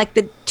bought it like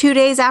the 2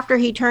 days after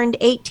he turned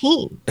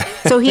 18.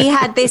 So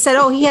they said,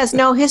 oh, he has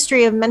no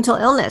history of mental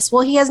illness.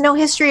 Well, he has no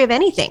history of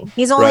anything.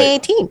 He's only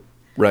 18.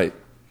 Right.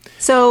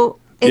 So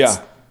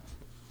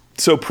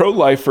So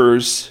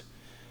pro-lifers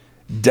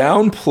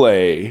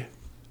downplay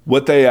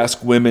what they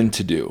ask women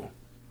to do,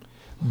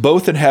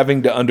 both in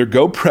having to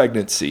undergo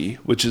pregnancy,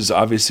 which is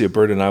obviously a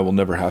burden I will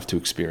never have to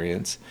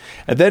experience,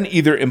 and then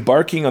either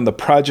embarking on the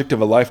project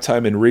of a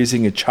lifetime in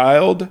raising a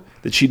child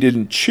that she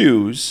didn't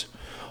choose,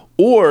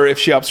 or if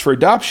she opts for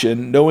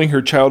adoption, knowing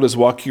her child is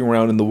walking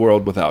around in the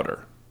world without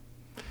her.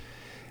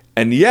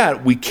 And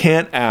yet we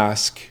can't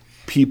ask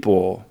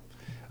people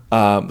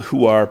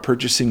who are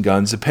purchasing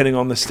guns, depending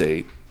on the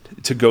state,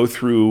 to go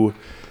through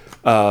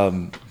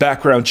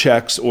background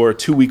checks or a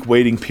 2-week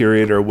waiting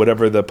period or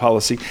whatever the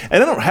policy.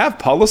 And I don't have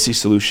policy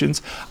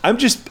solutions.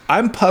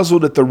 I'm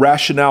puzzled at the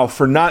rationale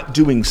for not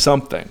doing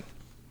something.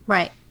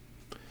 Right.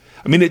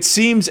 I mean, it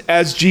seems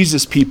as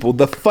Jesus people,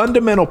 the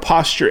fundamental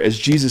posture as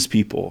Jesus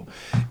people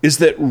is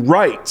that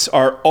rights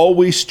are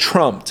always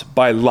trumped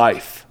by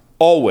life.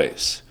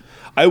 Always.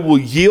 I will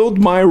yield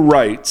my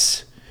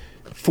rights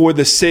for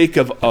the sake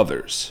of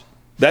others.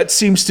 That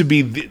seems to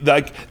be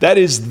that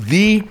is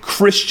the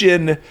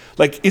Christian,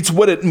 it's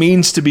what it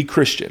means to be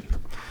Christian,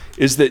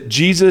 is that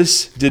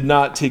Jesus did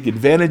not take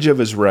advantage of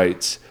his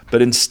rights, but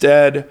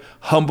instead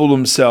humbled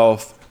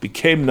himself,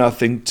 became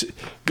nothing,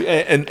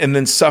 and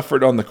then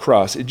suffered on the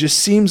cross. It just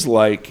seems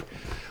like,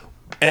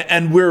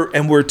 and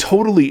we're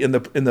totally in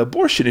the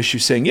abortion issue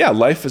saying, yeah,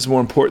 life is more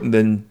important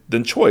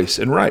than choice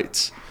and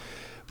rights.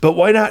 But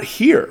why not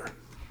here?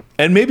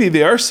 And maybe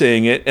they are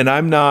saying it, and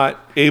I'm not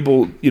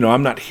able,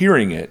 I'm not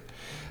hearing it.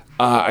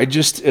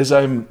 As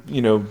I'm,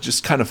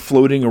 just kind of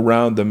floating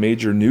around the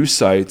major news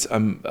sites,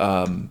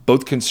 I'm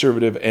both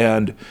conservative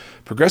and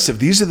progressive.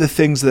 These are the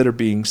things that are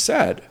being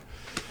said.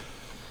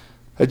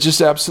 It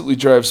just absolutely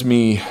drives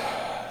me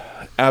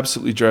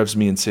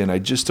insane. I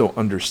just don't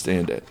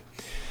understand it.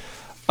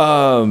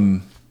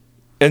 And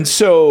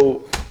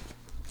so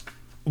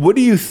what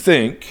do you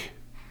think,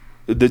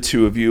 the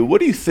two of you,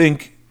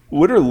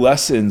 what are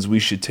lessons we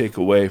should take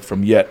away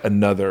from yet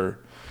another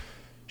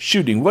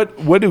shooting? How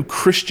do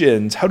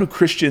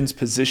Christians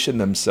position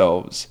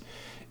themselves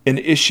in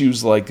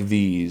issues like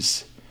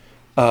these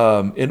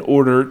in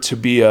order to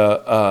be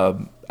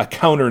a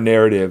counter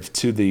narrative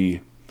to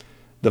the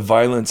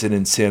violence and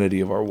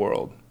insanity of our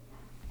world?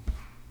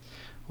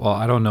 Well,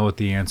 I don't know what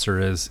the answer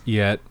is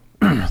yet.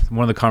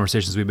 One of the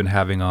conversations we've been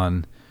having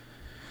on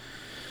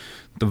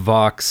the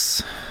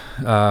Vox,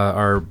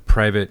 our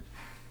private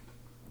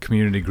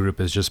community group,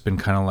 has just been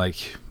kind of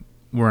like,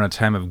 we're in a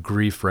time of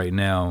grief right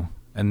now,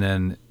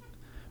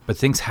 but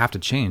things have to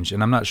change,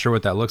 and I'm not sure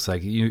what that looks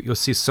like. You'll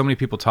see so many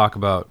people talk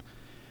about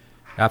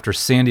after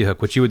Sandy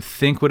Hook, which you would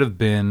think would have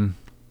been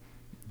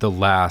the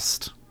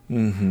last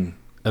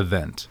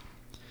event.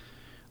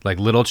 Like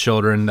little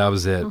children, that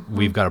was it.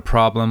 We've got a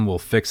problem, we'll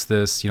fix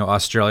this.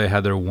 Australia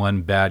had their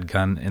one bad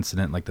gun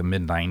incident like the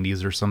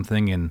mid-90s or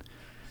something, and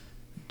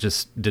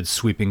just did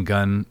sweeping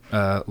gun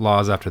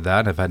laws after that,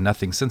 and have had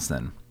nothing since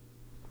then.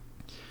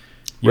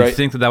 You'd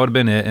think that would have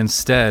been it.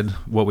 Instead,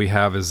 what we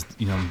have is,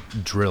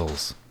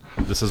 drills.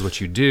 This is what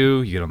you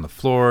do. You get on the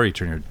floor, you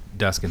turn your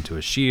desk into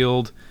a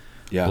shield,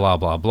 blah,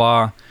 blah,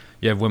 blah.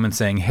 You have women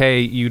saying, hey,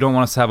 you don't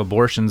want us to have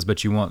abortions,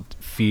 but you won't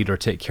feed or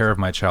take care of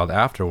my child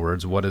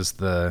afterwards. What is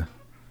the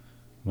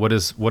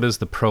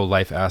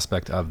pro-life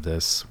aspect of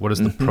this? What is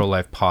the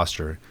pro-life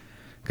posture?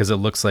 Because it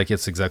looks like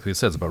it's exactly what it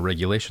says. It's about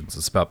regulations.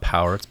 It's about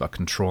power. It's about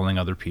controlling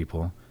other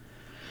people.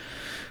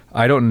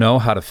 I don't know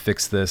how to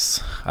fix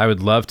this. I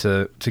would love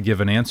to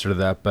give an answer to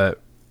that, but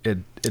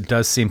it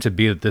does seem to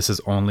be that this is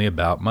only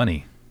about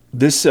money.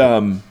 This,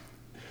 I'm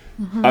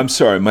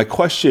sorry, my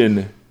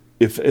question,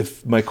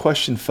 if my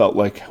question felt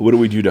like, what do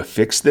we do to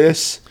fix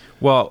this?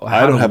 Well,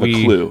 I don't have a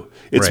clue.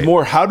 It's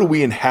more, how do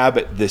we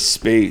inhabit this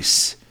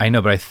space? I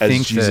know, but I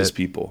think as Jesus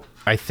people.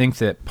 I think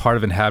that part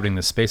of inhabiting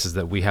this space is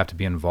that we have to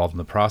be involved in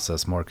the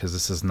process more, because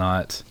this is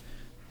not.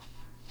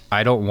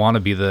 I don't want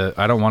to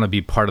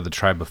be part of the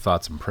tribe of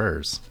thoughts and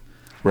prayers.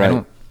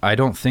 Right. I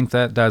don't think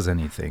that does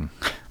anything,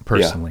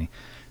 personally. Yeah.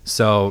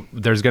 So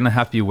there's going to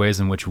have to be ways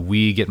in which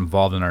we get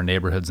involved in our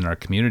neighborhoods and our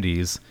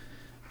communities.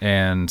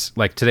 And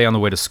like today on the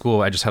way to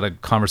school, I just had a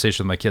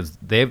conversation with my kids.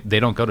 They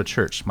don't go to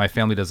church. My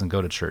family doesn't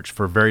go to church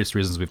for various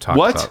reasons we've talked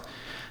about.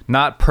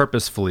 Not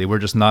purposefully. We're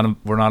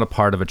not a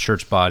part of a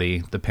church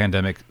body. The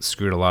pandemic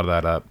screwed a lot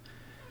of that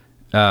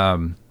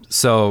up.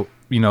 So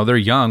they're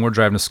young. We're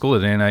driving to school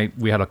today, and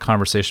we had a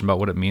conversation about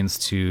what it means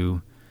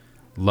to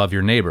love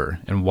your neighbor,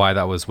 and why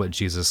that was what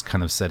Jesus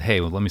kind of said, hey,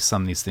 well, let me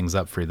sum these things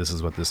up for you. This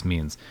is what this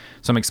means.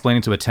 So I'm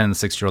explaining to a 10 and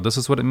 6-year-old, this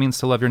is what it means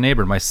to love your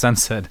neighbor. My son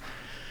said,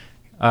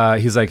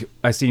 he's like,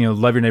 I see,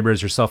 love your neighbor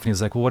as yourself. And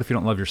he's like, well, what if you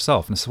don't love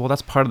yourself? And I said, well,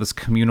 that's part of this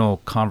communal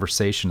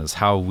conversation, is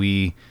how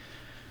we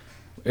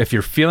if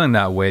you're feeling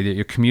that way, that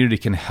your community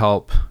can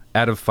help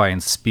edify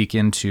and speak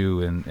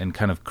into and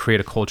kind of create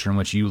a culture in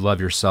which you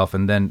love yourself.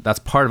 And then that's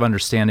part of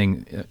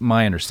understanding,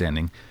 my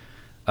understanding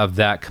of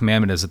that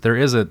commandment is that there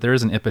is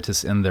an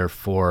impetus in there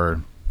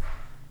for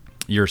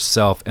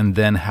yourself and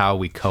then how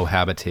we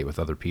cohabitate with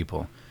other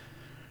people.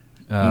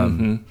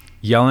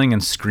 Yelling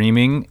and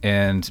screaming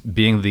and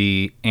being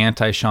the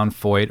anti-Sean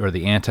Foyt or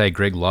the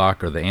anti-Greg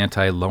Locke or the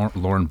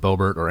anti-Lauren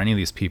Boebert or any of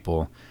these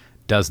people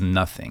does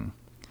nothing.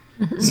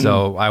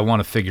 So I want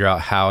to figure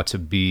out how to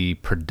be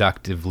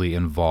productively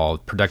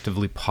involved,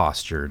 productively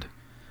postured.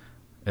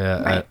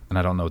 Right. And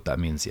I don't know what that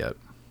means yet.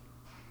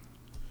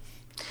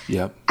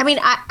 Yep. I mean,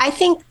 I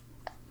think,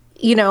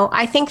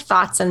 I think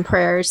thoughts and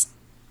prayers,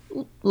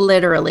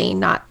 literally,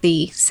 not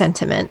the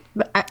sentiment,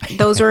 but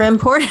those are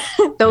important.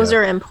 Those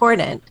are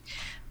important.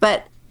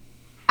 But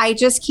I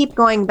just keep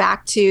going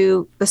back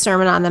to the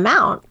Sermon on the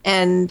Mount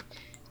and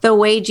the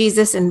way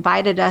Jesus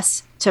invited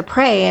us to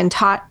pray and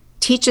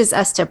teaches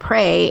us to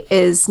pray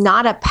is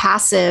not a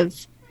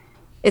passive.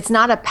 It's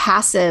not a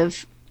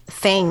passive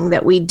thing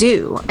that we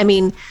do. I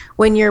mean,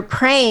 when you're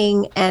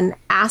praying and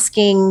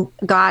asking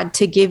God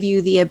to give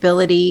you the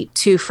ability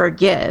to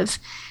forgive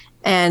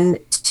and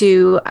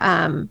to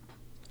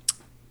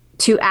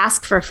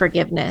ask for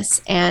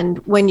forgiveness, and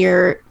when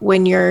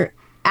you're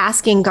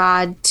asking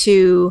God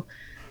to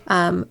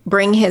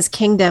bring his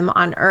kingdom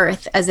on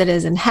earth as it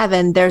is in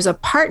heaven, there's a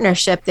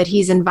partnership that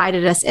he's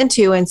invited us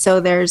into. And so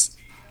there's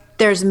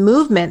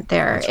movement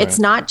there. That's It's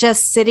right. not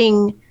just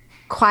sitting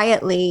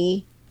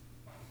quietly,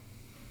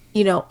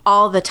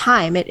 all the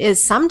time. It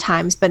is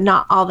sometimes, but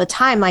not all the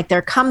time. Like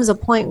there comes a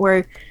point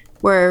where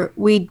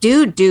we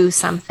do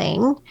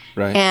something,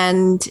 Right.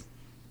 and,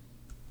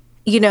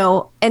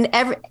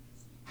 and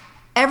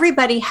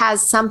everybody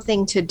has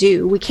something to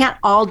do. We can't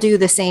all do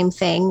the same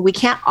thing. We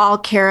can't all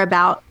care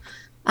about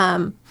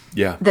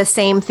the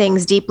same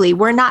things deeply.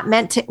 We're not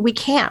meant to,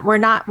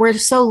 we're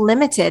so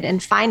limited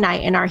and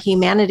finite in our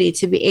humanity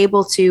to be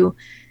able to,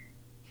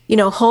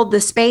 hold the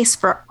space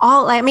for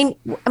all. I mean,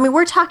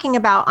 we're talking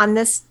about on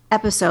this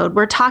episode,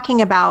 we're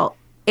talking about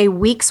a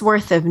week's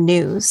worth of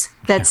news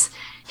that's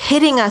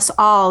hitting us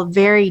all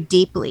very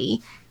deeply.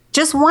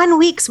 Just 1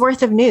 week's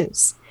worth of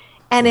news.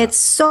 And it's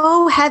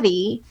so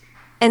heavy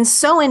and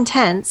so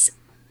intense.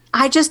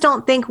 I just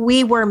don't think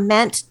we were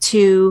meant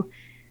to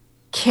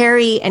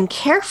carry and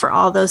care for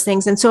all those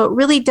things. And so it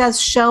really does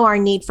show our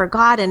need for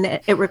God, and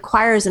it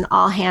requires an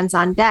all hands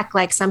on deck.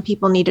 Like some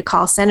people need to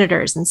call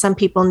senators, and some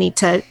people need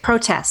to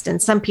protest,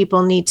 and some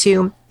people need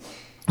to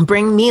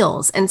bring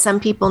meals, and some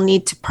people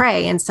need to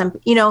pray, and some,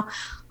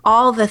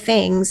 all the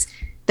things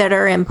that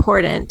are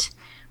important,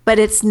 but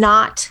it's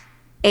not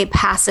a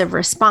passive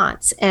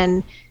response.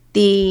 And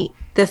the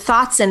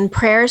thoughts and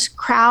prayers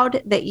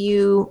crowd that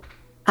you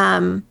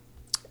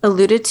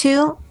alluded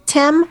to,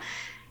 Tim,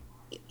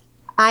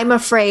 I'm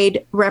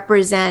afraid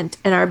represent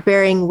and are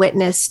bearing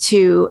witness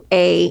to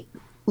a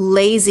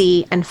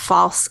lazy and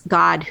false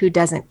God who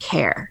doesn't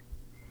care.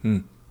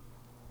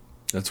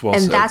 That's well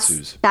And said,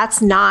 Suze.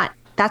 that's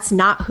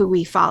not who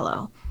we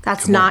follow.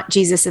 That's not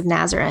Jesus of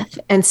Nazareth.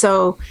 And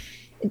so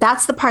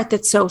that's the part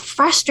that's so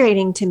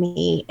frustrating to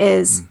me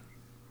is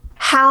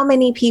how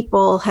many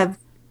people have,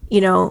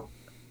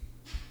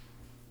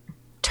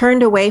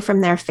 turned away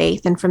from their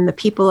faith and from the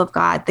people of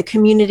God, the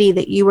community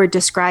that you were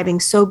describing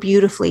so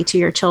beautifully to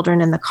your children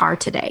in the car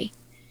today,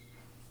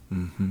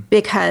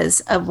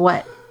 because of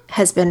what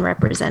has been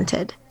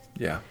represented.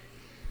 Yeah.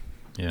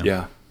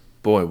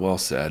 Boy, well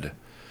said.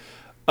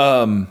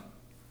 Hold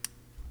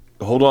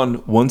on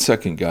 1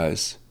 second,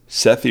 guys.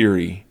 Seth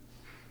Erie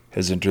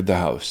has entered the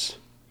house.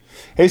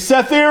 Hey,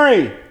 Seth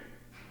Erie!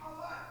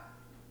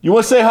 You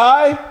want to say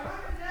hi?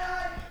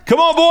 Come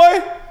on,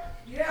 boy!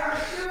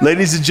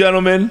 Ladies and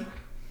gentlemen,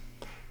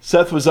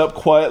 Seth was up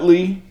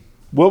quietly.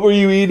 What were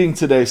you eating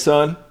today,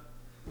 son?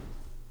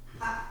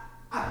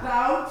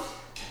 About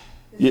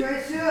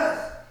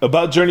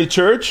Journey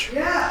Church?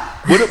 Yeah.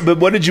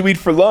 What did you eat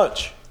for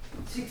lunch?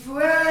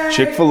 Chick-fil-A.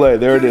 Chick-fil-A.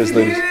 There it is,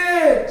 ladies.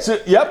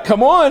 Yep,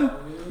 come on.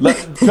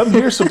 Come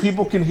here so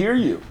people can hear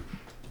you.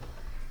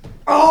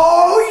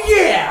 Oh,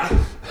 yeah.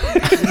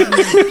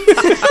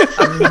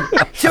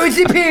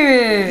 Susie P.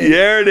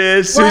 There it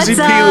is, What's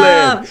Susie P.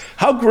 up? Lynn.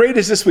 How great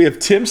is this? We have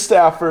Tim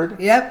Stafford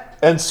Yep.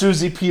 and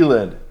Susie P.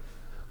 Lynn.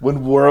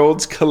 When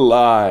worlds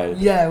collide.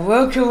 Yeah,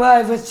 welcome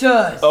live with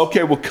us.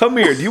 Okay, well, come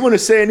here. Do you want to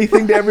say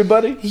anything to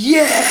everybody?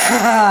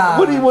 Yeah.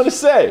 What do you want to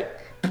say?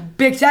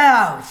 Big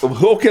shout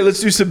out. Okay, let's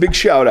do some big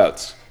shout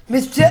outs.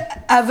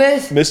 Mr.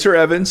 Evans. Mr.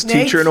 Evans,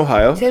 Nate, teacher in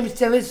Ohio. Tim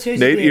Stevens, Susie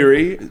Nate P.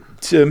 Erie,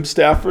 Tim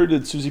Stafford,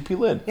 and Susie P.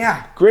 Lynn.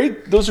 Yeah.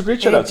 Great. Those are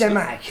great shout outs. And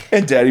Mike.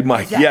 And Daddy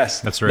Mike. Yeah.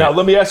 Yes. That's right. Now,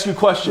 let me ask you a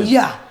question.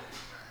 Yeah.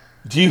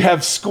 Do you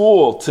have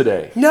school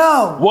today?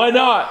 No. Why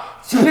not?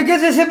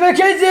 Because it's a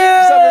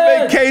vacation.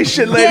 Summer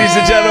vacation, ladies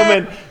and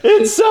gentlemen.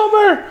 It's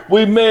summer.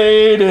 We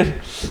made it.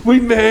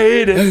 We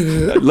made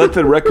it. Let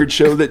the record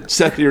show that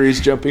Seth Erie is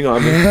jumping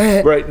on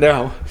me right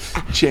now,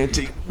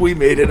 chanting, "We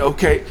made it."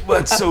 Okay,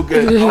 that's so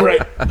good. All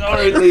right,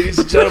 ladies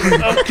and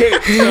gentlemen. Okay,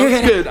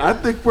 sounds good. I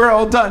think we're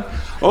all done.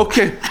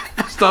 Okay,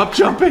 Stop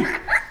jumping.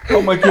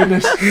 Oh my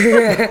goodness.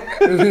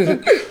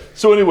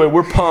 So anyway,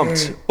 we're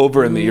pumped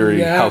over in the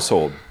Erie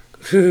household.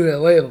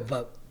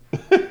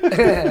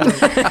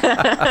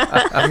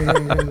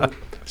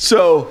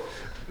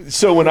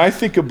 So when I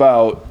think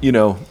about,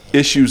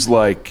 issues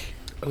like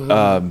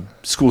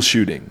school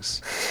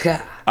shootings,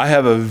 I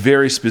have a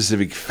very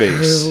specific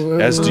face,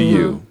 as do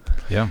you.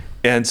 Yeah.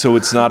 And so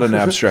it's not an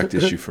abstract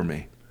issue for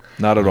me.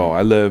 Not at all.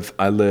 I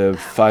live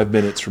 5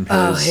 minutes from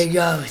his Here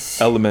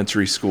goes.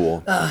 elementary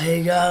school.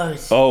 Here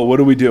goes. Oh, what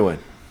are we doing?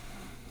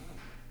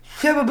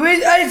 Chef,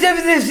 please, I said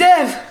the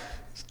chef.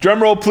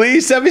 Drum roll,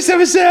 please.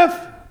 77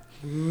 Chef.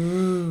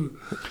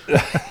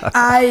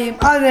 I'm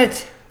on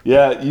it.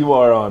 Yeah, you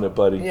are on it,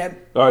 buddy.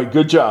 Yep. All right,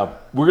 good job.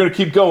 We're going to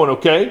keep going,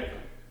 okay?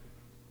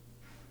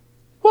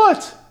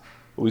 What?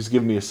 Oh, he's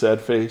giving me a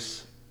sad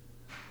face.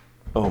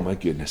 Oh, my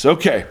goodness.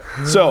 Okay,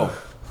 so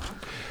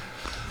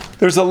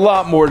there's a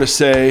lot more to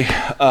say,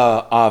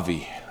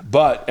 Avi.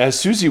 But as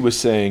Susie was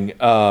saying,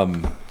 all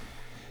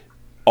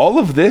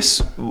of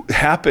this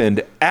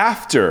happened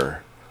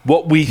after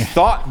what we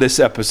thought this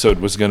episode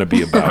was going to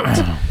be about,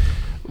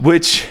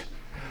 which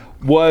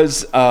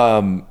was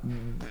the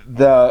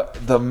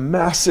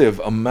massive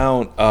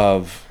amount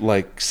of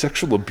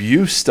sexual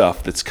abuse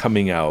stuff that's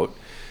coming out.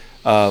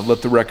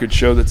 Let the record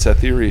show that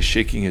Seth Erie is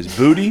shaking his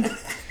booty.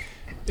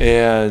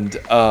 And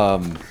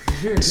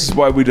this is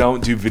why we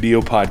don't do video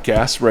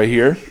podcasts right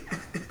here.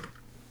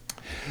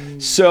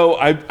 So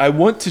I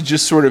want to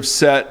just sort of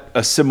set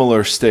a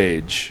similar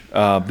stage.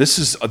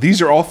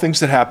 These are all things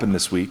that happened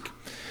this week.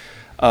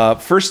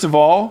 First of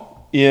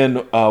all,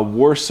 in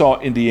Warsaw,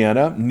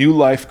 Indiana, New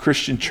Life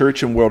Christian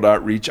Church and World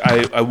Outreach,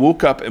 I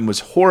woke up and was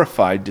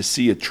horrified to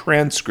see a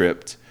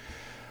transcript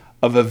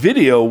of a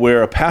video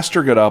where a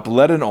pastor got up,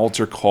 led an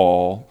altar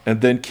call,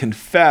 and then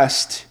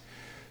confessed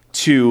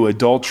to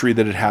adultery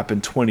that had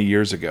happened 20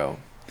 years ago.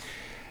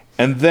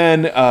 And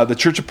then the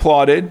church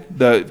applauded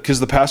because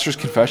the pastor's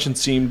confession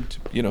seemed,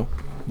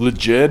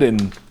 legit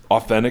and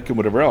authentic and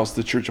whatever else.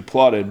 The church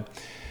applauded.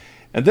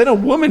 And then a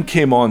woman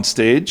came on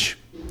stage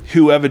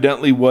who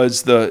evidently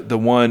was the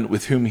one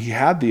with whom he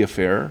had the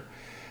affair.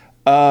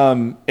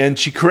 And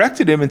she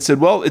corrected him and said,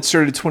 well, it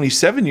started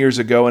 27 years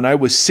ago and I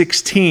was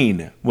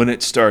 16 when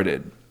it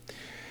started.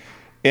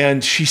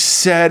 And she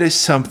said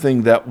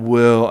something that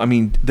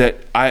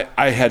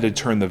I had to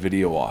turn the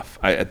video off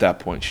at that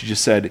point. She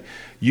just said,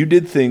 you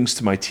did things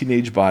to my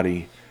teenage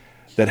body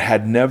that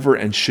had never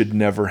and should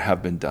never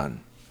have been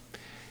done.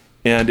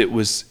 And it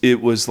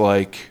was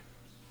like,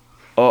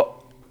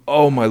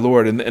 oh my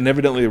Lord. And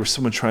evidently there was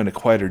someone trying to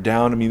quiet her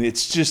down. I mean,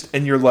 it's just,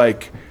 and you're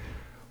like,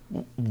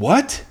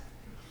 what?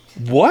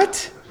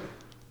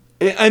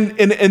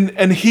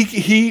 And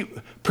he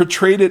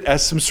portrayed it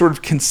as some sort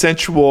of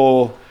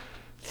consensual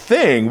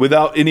thing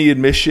without any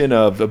admission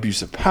of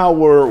abuse of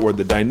power or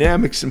the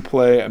dynamics in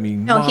play. I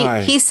mean,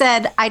 no, he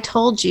said, I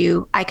told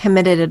you I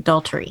committed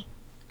adultery.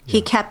 Yeah.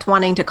 He kept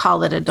wanting to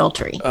call it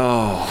adultery.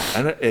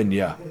 Oh, and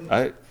yeah,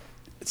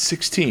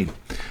 16.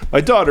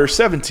 My daughter,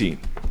 17.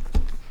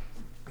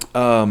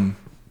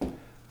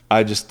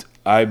 I just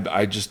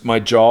my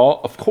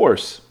jaw, of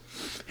course,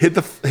 hit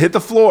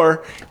the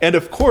floor. And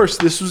of course,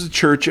 this was a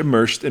church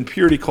immersed in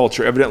purity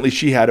culture. Evidently,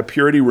 she had a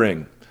purity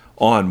ring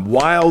on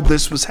while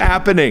this was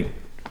happening.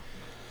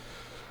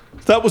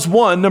 That was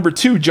one. Number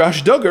two,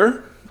 Josh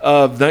Duggar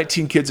of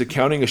 19 Kids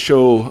Accounting, a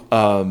show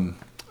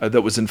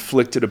that was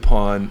inflicted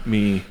upon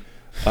me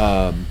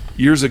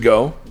years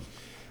ago,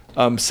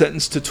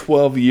 sentenced to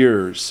 12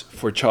 years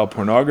for child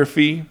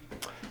pornography,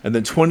 and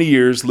then 20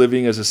 years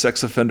living as a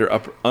sex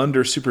offender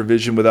under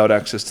supervision without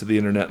access to the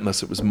internet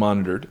unless it was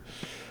monitored.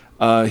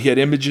 He had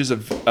images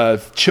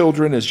of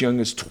children as young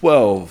as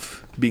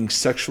 12 being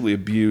sexually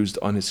abused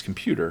on his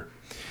computer.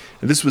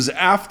 And this was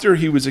after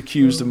he was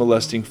accused of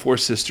molesting 4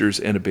 sisters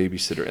and a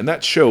babysitter. And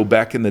that show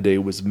back in the day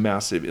was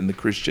massive in the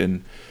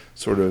Christian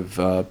sort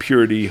of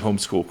purity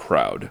homeschool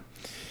crowd.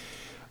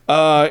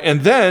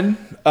 And then,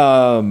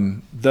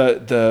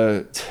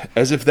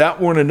 as if that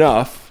weren't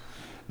enough,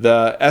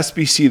 the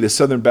SBC, the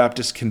Southern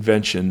Baptist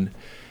Convention,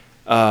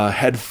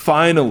 had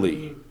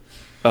finally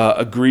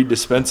agreed to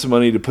spend some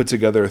money to put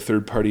together a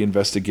third-party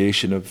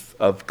investigation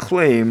of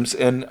claims.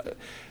 And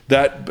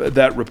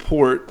that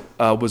report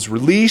was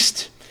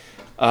released.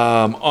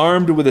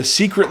 Armed with a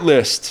secret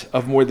list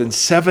of more than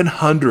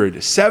 700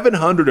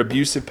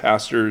 abusive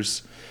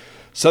pastors,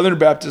 Southern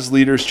Baptist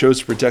leaders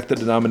chose to protect the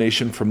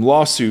denomination from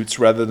lawsuits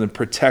rather than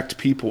protect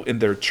people in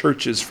their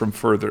churches from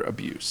further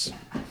abuse.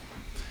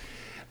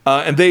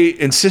 And they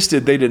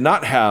insisted they did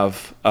not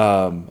have,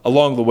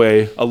 along the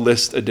way, a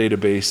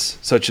database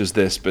such as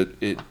this, but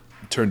it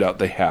turned out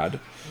they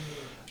had.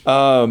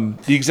 The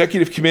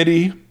executive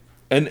committee,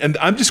 and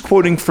I'm just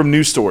quoting from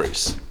news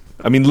stories.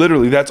 I mean,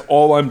 literally, that's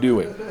all I'm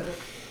doing.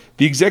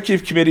 The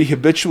executive committee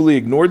habitually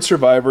ignored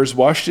survivors,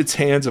 washed its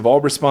hands of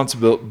all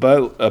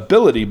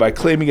responsibility by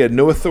claiming it had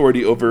no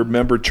authority over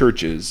member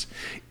churches,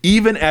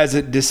 even as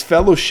it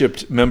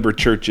disfellowshipped member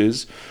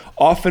churches,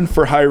 often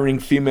for hiring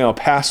female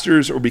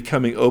pastors or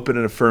becoming open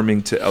and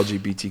affirming to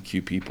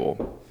LGBTQ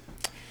people.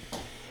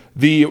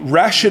 The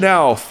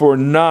rationale for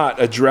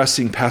not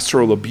addressing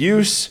pastoral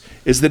abuse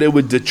is that it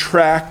would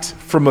detract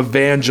from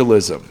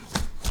evangelism.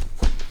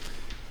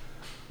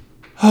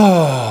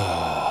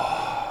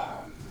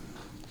 I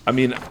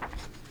mean,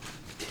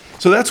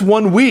 so that's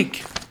 1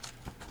 week.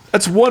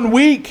 That's 1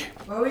 week.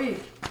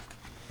 And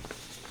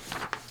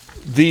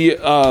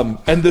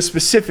the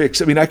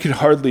specifics, I mean, I could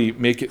hardly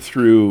make it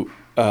through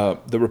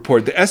the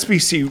report. The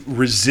SBC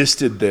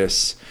resisted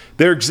this.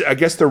 I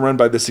guess they're run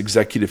by this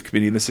executive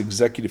committee, and this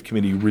executive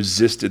committee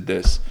resisted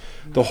this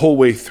the whole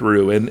way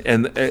through, and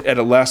at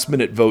a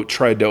last-minute vote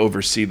tried to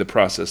oversee the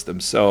process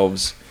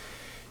themselves.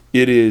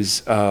 It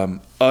is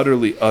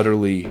utterly,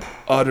 utterly,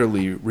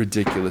 utterly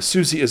ridiculous.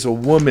 Susie, as a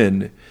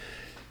woman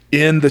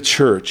in the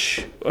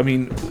church, I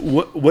mean,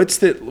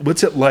 what's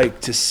it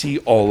like to see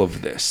all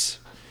of this?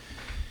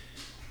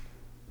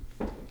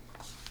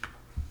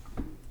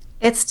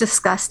 It's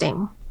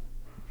disgusting.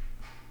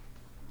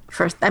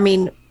 First, I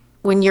mean,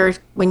 when you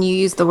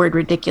use the word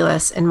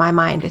ridiculous, in my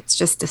mind, it's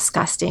just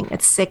disgusting.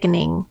 It's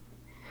sickening.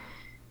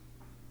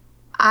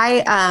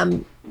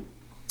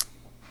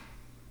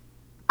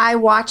 I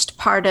watched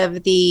part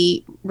of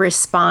the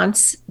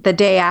response the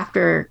day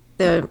after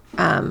the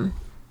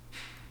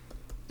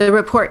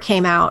report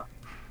came out.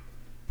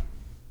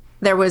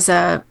 There was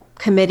a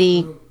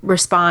committee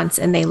response,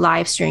 and they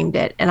live streamed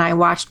it, and I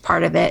watched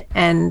part of it,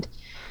 and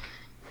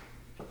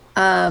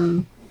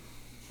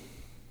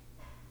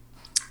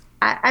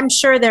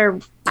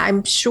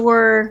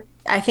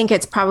I think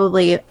it's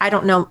probably, I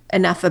don't know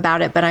enough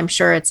about it, but I'm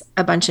sure it's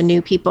a bunch of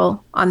new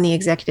people on the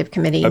executive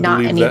committee,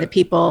 not any of the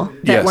people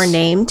that were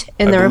named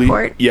in the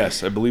report.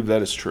 Yes, I believe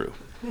that is true.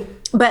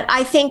 But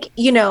I think,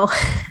 it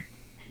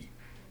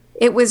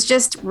was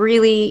just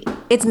really,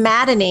 it's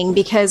maddening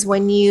because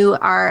when you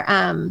are,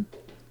 I'm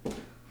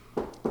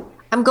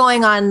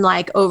going on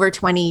like over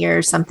 20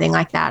 years, something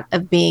like that,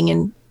 of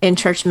being in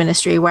church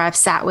ministry, where I've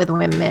sat with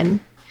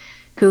women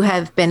who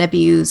have been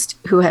abused,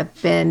 who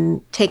have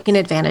been taken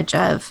advantage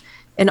of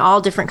in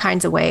all different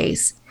kinds of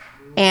ways,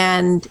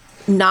 and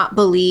not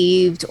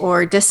believed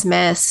or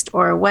dismissed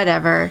or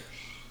whatever.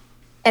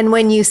 And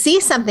when you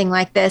see something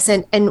like this,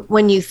 and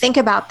when you think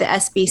about the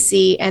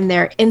SBC and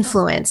their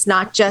influence,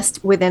 not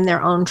just within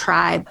their own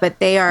tribe, but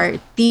they are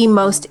the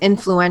most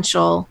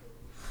influential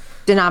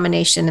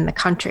denomination in the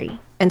country.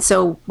 And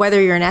so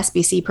whether you're an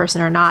SBC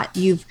person or not,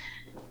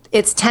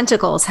 its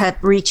tentacles have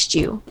reached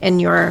you in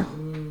your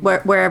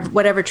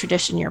whatever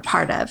tradition you're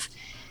part of.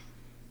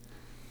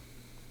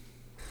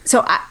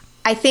 So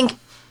I think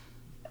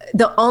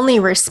the only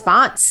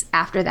response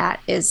after that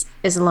is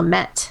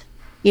lament.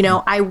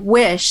 I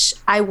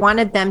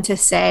wanted them to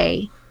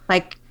say,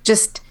 like,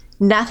 just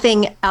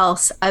nothing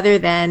else other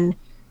than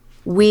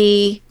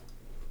we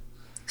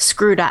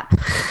screwed up.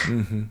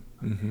 Mm-hmm,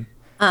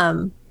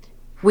 mm-hmm.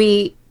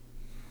 We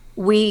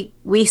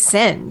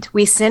sinned.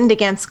 We sinned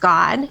against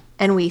God,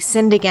 and we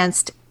sinned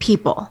against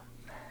people.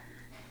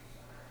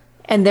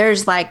 And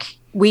there's like,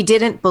 we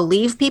didn't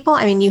believe people.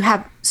 I mean, you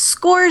have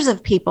scores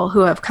of people who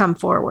have come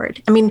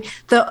forward. I mean,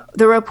 the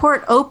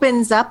report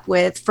opens up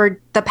with, for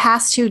the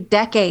past 2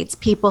 decades,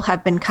 people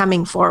have been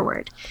coming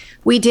forward.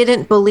 We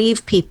didn't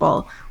believe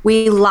people.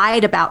 We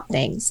lied about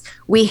things.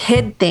 We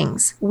hid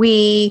things.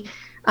 We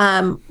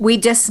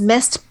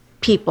dismissed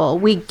people.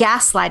 We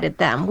gaslighted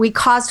them. We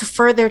caused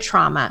further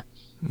trauma.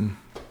 Mm.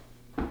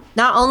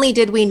 Not only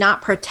did we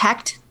not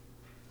protect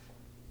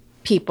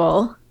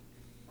people,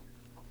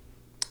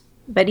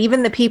 but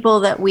even the people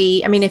that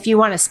if you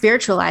want to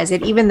spiritualize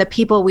it, even the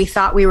people we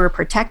thought we were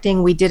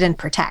protecting, we didn't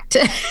protect.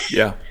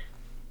 Yeah.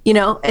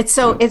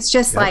 It's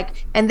just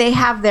like, and they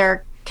have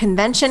their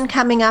convention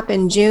coming up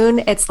in June.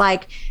 It's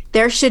like,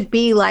 there should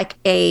be like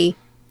a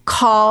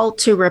call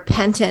to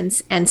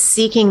repentance and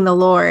seeking the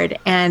Lord,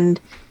 and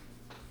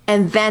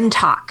then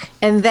talk,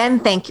 and then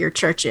thank your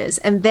churches,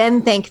 and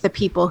then thank the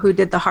people who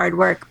did the hard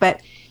work.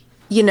 But,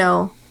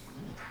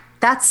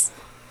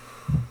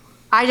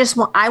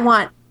 I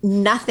want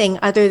nothing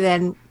other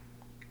than,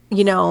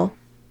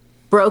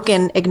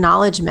 broken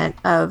acknowledgement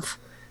of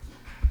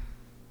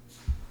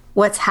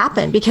what's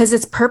happened, because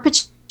it's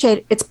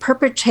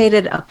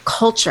perpetuated a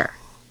culture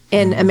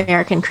in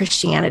American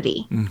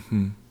Christianity,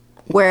 mm-hmm.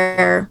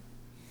 where,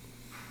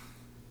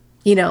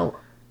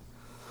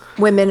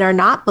 women are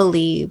not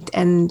believed,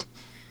 and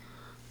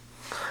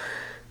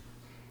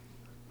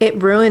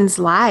it ruins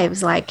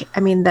lives. Like,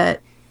 the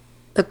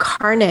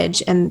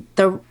carnage and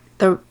the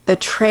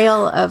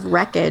trail of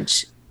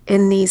wreckage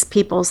in these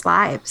people's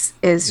lives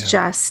is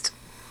just,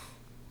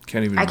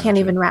 I can't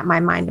even wrap my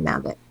mind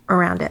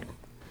around it.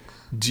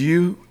 Do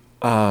you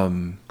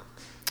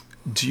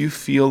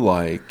feel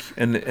like,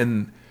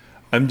 and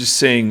I'm just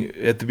saying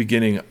at the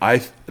beginning,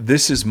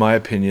 this is my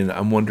opinion.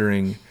 I'm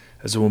wondering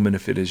as a woman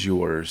if it is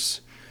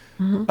yours,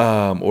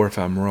 mm-hmm. Or if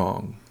I'm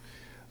wrong.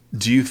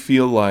 do you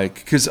feel like,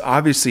 because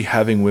obviously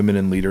having women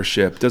in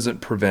leadership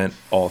doesn't prevent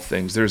all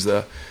things. There's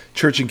a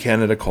church in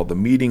Canada called the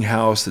Meeting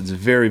House that's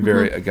very,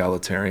 very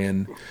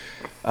egalitarian,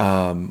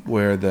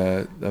 where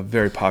a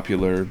very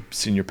popular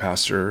senior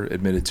pastor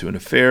admitted to an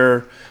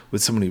affair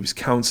with someone he was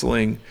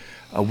counseling.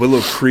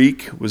 Willow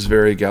Creek was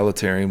very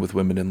egalitarian with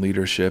women in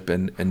leadership,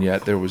 and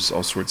yet there was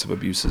all sorts of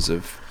abuses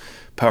of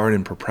power and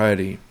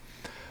impropriety.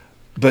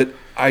 But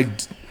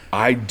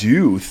I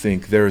do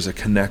think there is a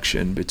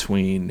connection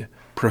between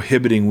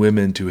prohibiting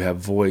women to have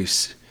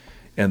voice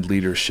and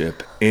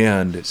leadership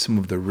and some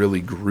of the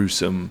really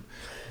gruesome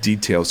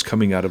details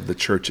coming out of the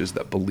churches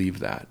that believe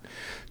that.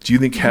 Do you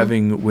think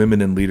having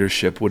women in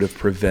leadership would have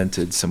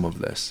prevented some of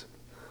this?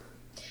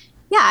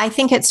 Yeah, I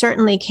think it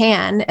certainly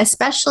can,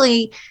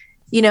 especially,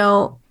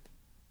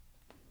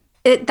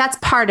 that's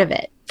part of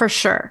it for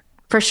sure,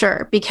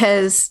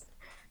 because,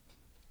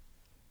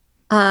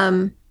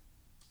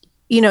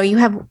 you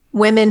have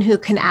women who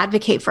can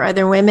advocate for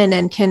other women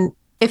and can,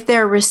 if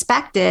they're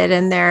respected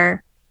and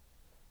they're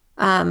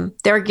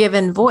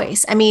given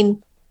voice. I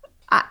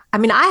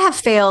have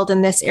failed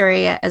in this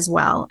area as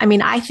well.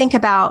 I think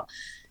about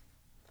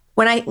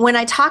when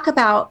I talk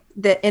about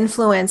the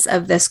influence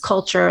of this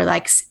culture,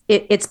 like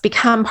it's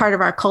become part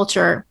of our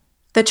culture.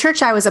 The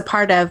church I was a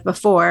part of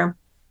before,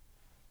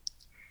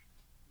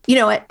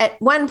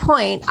 at one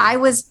point I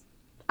was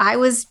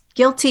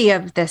guilty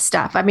of this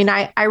stuff.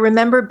 I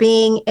remember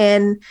being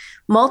in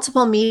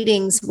multiple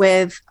meetings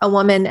with a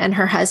woman and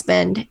her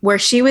husband where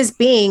she was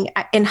being,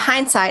 in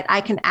hindsight,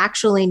 I can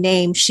actually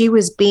name, she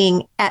was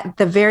being at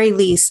the very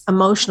least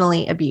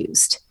emotionally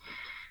abused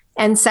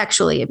and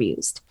sexually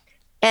abused.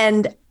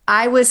 And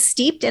I was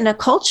steeped in a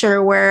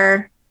culture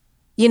where,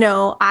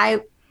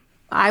 I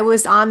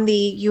was on the,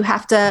 you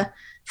have to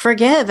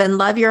forgive and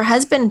love your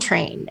husband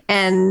train.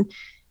 And,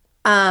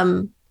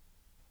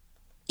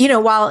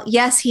 while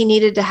yes, he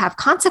needed to have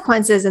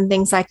consequences and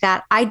things like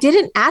that, I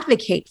didn't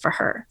advocate for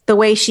her the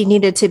way she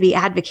needed to be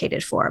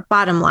advocated for,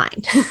 bottom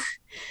line.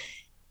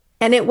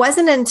 And it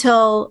wasn't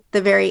until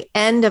the very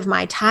end of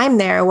my time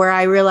there where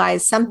I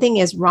realized something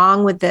is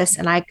wrong with this.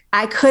 And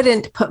I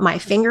couldn't put my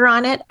finger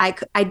on it.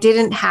 I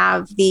didn't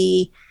have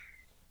the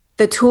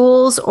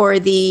tools or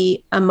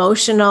the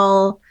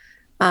emotional,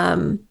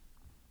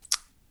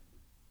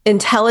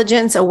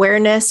 intelligence,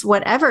 awareness,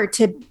 whatever,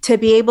 to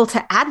be able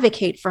to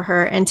advocate for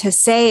her and to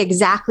say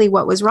exactly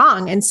what was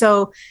wrong. And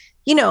so,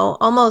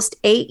 almost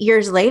 8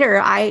 years later,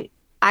 I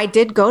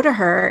did go to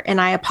her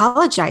and I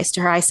apologized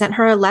to her. I sent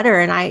her a letter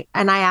and I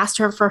asked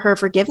her for her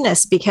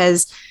forgiveness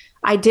because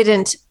I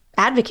didn't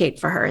advocate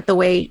for her the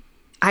way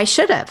I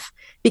should have,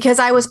 because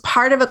I was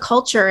part of a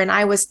culture and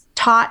I was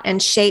taught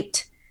and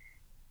shaped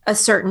a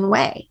certain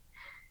way.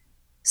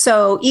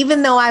 So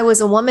even though I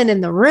was a woman in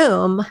the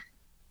room,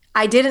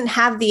 I didn't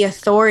have the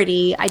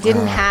authority. I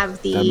didn't have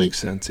the, that makes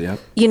sense. Yep.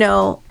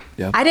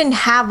 Yep. I didn't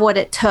have what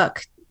it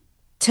took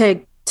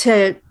to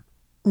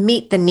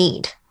meet the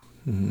need.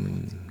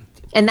 And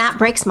that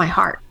breaks my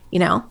heart,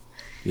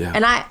 Yeah.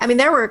 And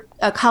there were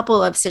a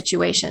couple of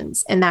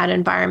situations in that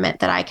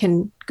environment that I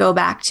can go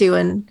back to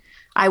and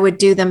I would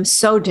do them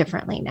so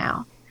differently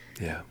now.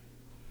 Yeah.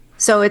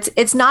 So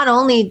it's not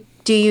only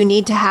do you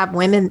need to have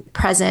women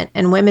present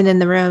and women in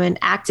the room and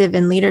active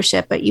in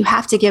leadership, but you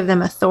have to give them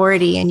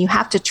authority and you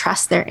have to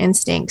trust their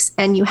instincts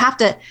and you have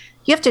to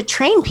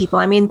train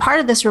people. Part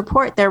of this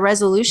report, their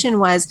resolution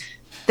was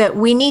that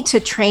we need to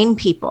train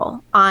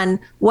people on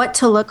what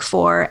to look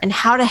for and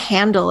how to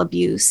handle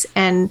abuse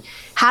and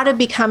how to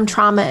become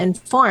trauma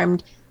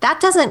informed. That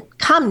doesn't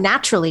come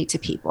naturally to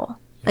people.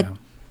 Yeah.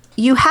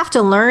 You have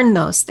to learn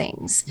those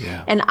things.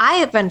 Yeah. And I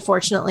have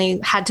unfortunately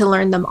had to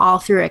learn them all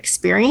through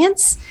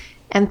experience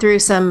and through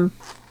some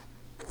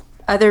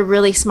other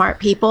really smart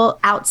people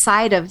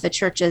outside of the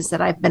churches that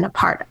I've been a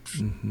part of.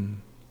 Mm-hmm.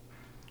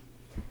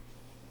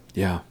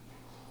 Yeah.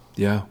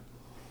 Yeah.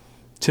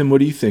 Tim, what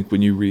do you think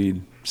when you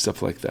read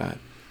stuff like that?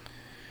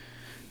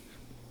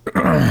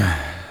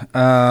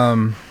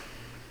 I'm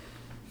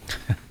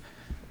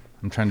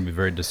trying to be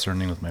very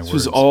discerning with my words. This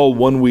was all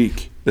 1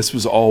 week.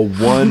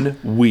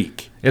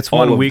 It's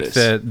 1 week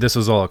that this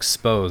was all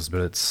exposed,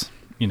 but it's,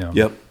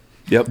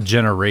 Yep.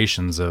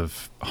 generations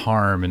of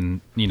harm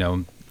and,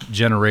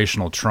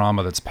 generational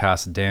trauma that's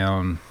passed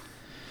down,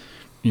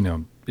 in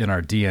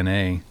our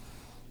DNA.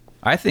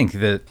 I think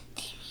that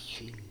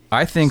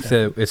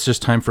it's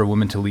just time for a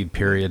woman to lead,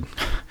 period.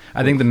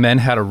 I think the men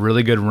had a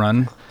really good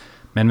run.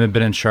 Men have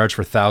been in charge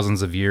for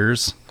thousands of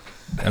years.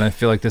 And I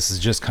feel like this is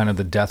just kind of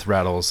the death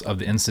rattles of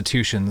the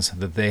institutions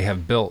that they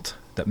have built,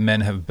 that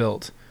men have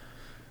built.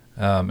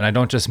 And I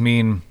don't just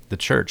mean the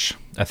church.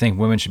 I think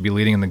women should be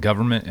leading in the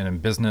government and in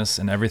business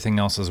and everything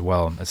else as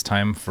well. It's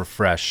time for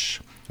fresh.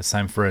 It's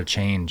time for a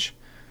change.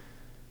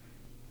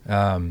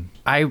 I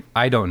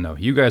don't know.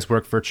 You guys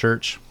work for a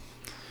church.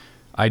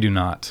 I do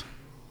not.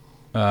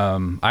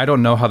 I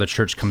don't know how the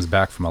church comes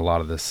back from a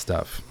lot of this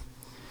stuff.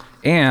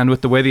 And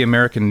with the way the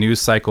American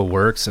news cycle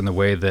works and the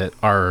way that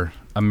our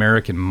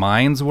American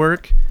minds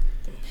work,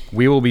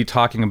 we will be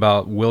talking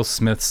about Will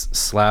Smith's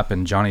slap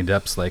and Johnny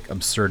Depp's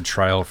absurd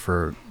trial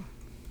for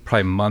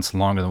probably months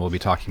longer than we'll be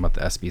talking about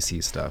the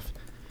SBC stuff.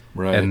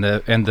 Right. And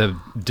the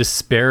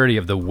disparity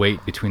of the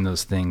weight between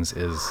those things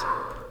is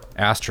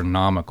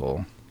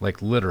astronomical,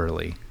 like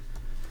literally.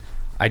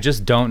 I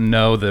just don't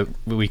know that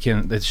we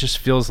can. It just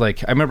feels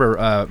like I remember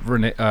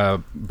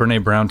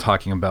Brene Brown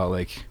talking about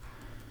like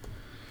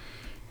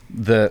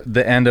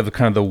the end of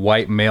kind of the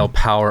white male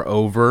power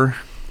over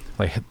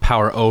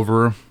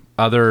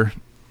other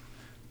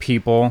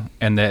people,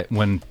 and that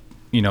when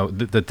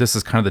that this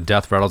is kind of the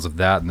death rattles of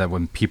that, and that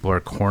when people are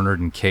cornered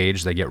and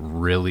caged, they get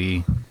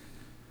really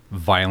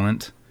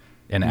violent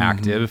and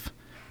active,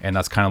 and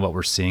that's kind of what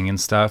we're seeing and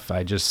stuff.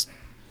 I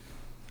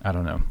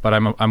don't know, but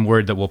I'm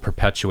worried that we'll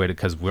perpetuate it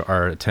because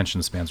our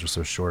attention spans are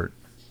so short.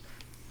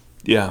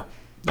 Yeah.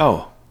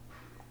 Oh,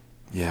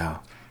 yeah.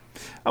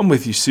 I'm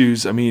with you,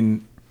 Suze. I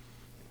mean,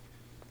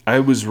 I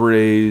was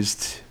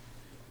raised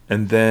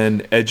and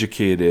then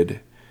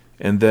educated,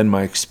 and then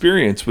my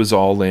experience was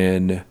all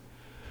in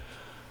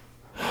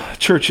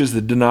churches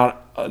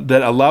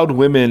that allowed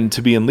women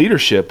to be in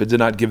leadership but did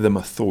not give them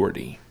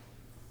authority.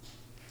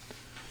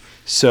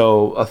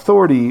 So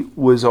authority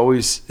was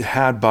always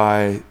had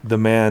by the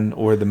man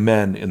or the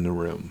men in the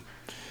room.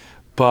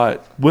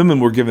 But women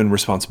were given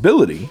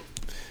responsibility,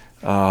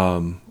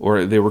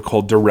 or they were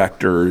called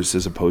directors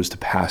as opposed to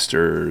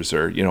pastors,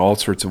 or, all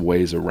sorts of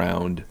ways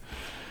around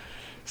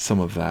some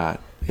of that.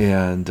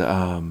 And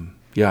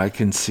I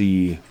can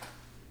see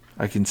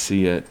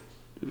it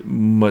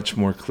much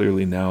more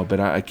clearly now, but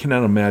I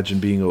cannot imagine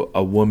being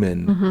a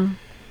woman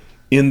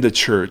in the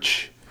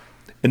church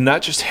and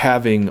not just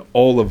having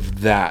all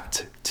of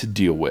that to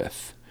deal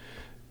with,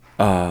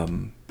 but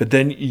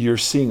then you're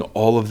seeing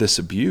all of this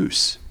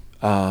abuse.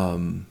 I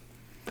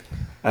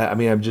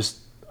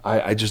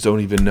just don't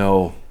even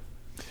know.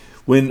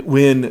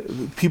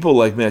 When people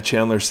like Matt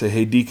Chandler say,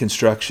 "Hey,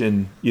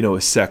 deconstruction,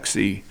 is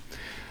sexy,"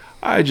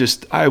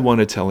 I want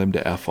to tell him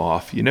to F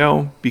off,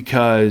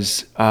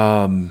 because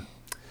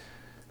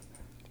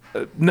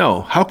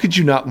no, how could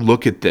you not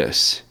look at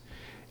this?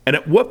 And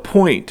at what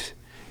point,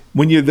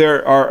 when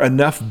there are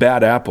enough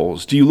bad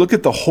apples, do you look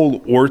at the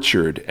whole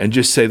orchard and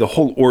just say the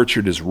whole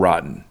orchard is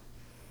rotten?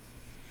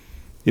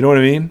 You know what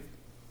I mean?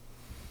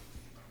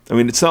 I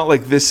mean, it's not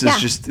like this is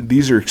just,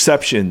 these are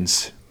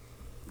exceptions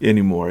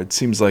anymore. It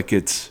seems like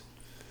it's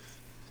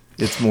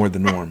more the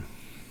norm.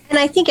 And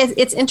I think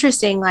it's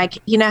interesting, like,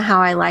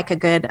 how I like a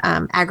good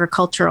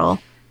agricultural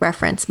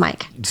reference,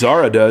 Mike.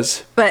 Zara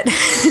does. But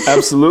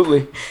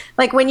absolutely.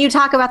 Like when you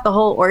talk about the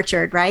whole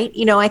orchard, right?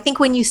 I think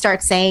when you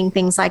start saying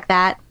things like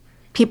that,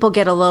 people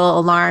get a little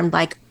alarmed,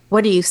 like,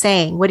 what are you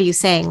saying? What are you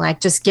saying? Like,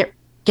 just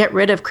get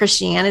rid of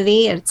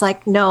Christianity? And it's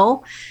like,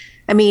 no.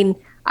 I mean,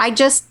 I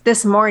just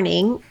this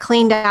morning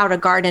cleaned out a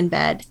garden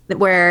bed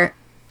where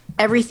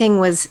everything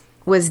was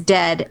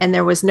dead and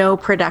there was no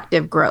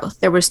productive growth.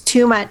 There was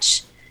too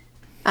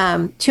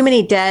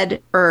many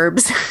dead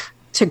herbs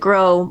to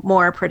grow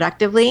more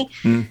productively.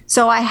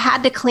 So I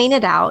had to clean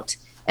it out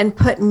and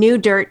put new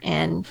dirt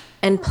in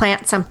and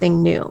plant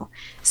something new.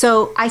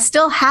 So I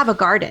still have a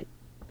garden.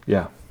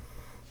 Yeah.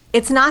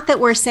 It's not that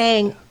we're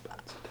saying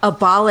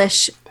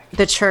abolish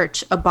the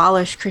church,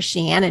 abolish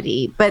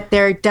Christianity, but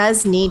there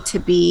does need to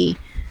be,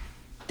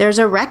 there's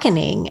a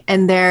reckoning,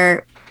 and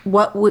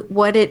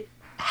what it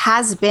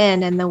has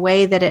been and the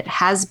way that it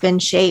has been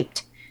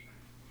shaped.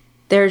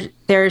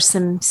 There's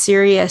some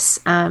serious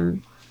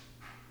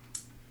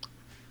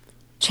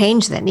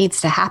change that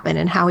needs to happen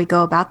in how we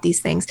go about these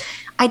things.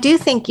 I do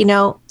think,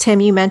 Tim,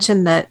 you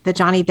mentioned the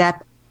Johnny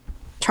Depp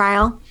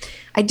trial.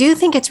 I do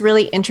think it's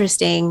really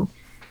interesting.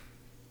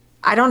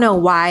 I don't know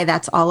why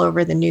that's all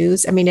over the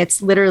news. I mean,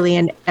 it's literally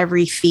in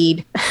every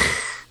feed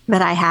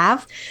that I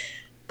have,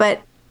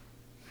 but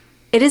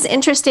it is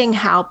interesting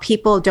how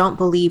people don't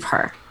believe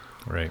her.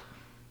 Right.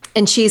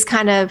 And she's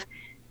kind of,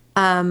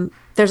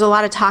 there's a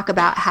lot of talk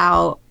about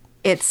how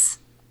it's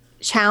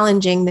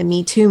challenging the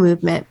Me Too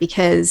movement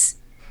because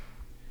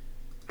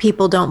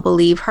people don't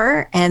believe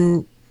her.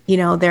 And,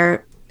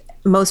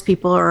 most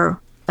people are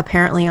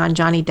apparently on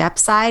Johnny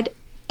Depp's side,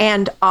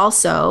 and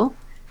also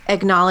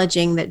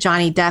acknowledging that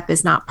Johnny Depp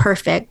is not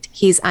perfect.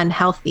 He's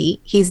unhealthy.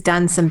 He's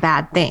done some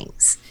bad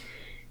things.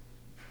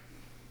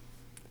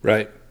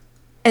 Right.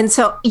 And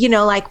so,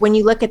 like when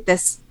you look at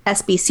this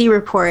SBC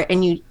report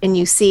and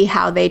you see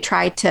how they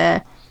try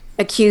to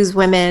accuse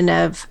women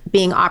of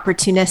being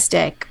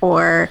opportunistic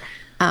or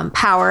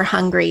power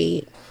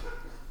hungry,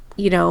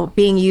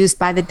 being used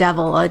by the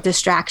devil, a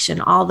distraction,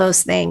 all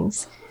those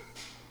things.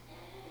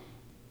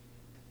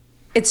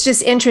 It's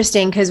just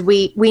interesting because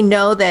we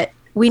know that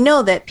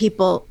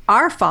people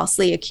are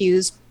falsely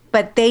accused,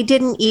 but they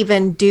didn't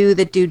even do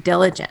the due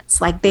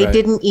diligence. Like they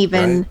didn't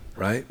even,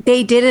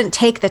 they didn't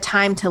take the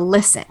time to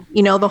listen.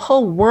 The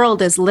whole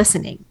world is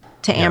listening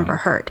to Amber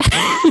Heard.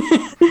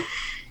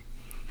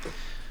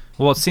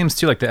 Well, it seems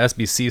too like the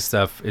SBC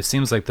stuff, it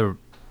seems like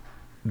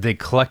they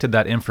collected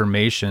that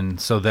information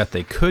so that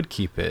they could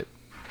keep it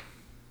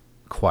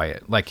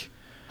quiet. Like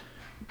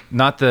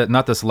not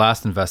this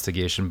last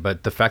investigation,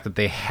 but the fact that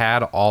they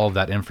had all of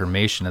that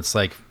information. It's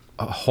like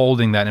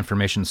holding that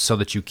information so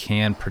that you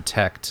can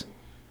protect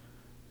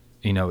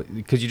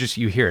because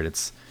you hear it.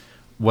 It's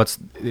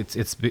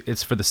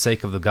for the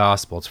sake of the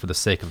gospel. It's for the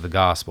sake of the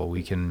gospel.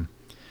 We can,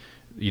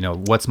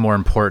 what's more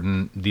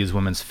important, these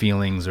women's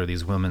feelings or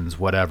these women's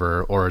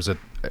whatever, or is it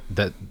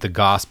that the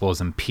gospel is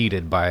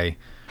impeded by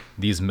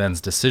these men's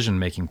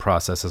decision-making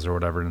processes or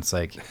whatever? And it's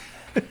like,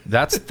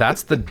 that's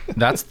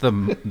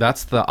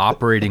the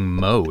operating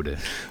mode.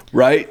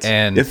 Right.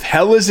 And if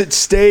hell is at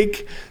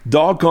stake,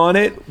 doggone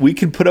it, we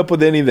can put up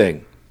with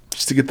anything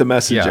just to get the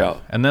message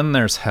out. And then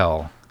there's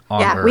hell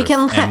on Yeah, earth, we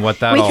can- and what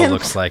that we all can-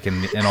 looks like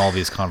in all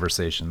these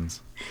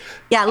conversations.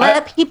 Yeah,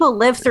 let people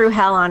live through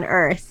hell on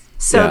earth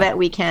so Yeah. that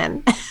we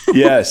can.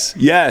 Yes.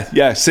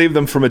 Yeah. Save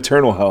them from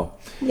eternal hell.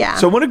 Yeah.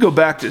 So I want to go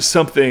back to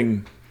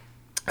something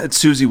that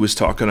Susie was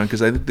talking on,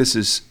 because I think this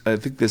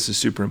is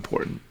super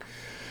important.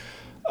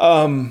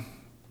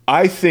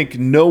 I think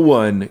no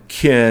one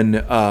can,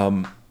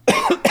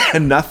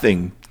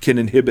 nothing can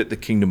inhibit the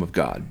kingdom of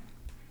God.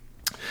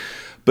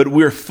 But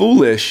we're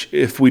foolish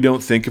if we're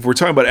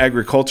talking about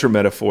agriculture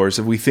metaphors,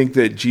 if we think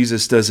that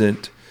Jesus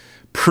doesn't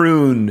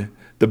prune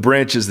the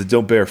branches that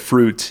don't bear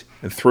fruit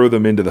and throw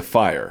them into the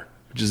fire,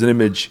 which is an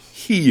image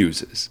he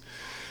uses.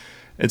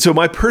 And so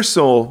my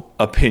personal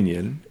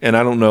opinion, and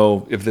I don't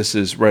know if this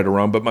is right or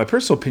wrong, but my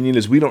personal opinion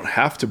is we don't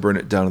have to burn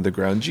it down to the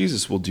ground.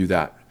 Jesus will do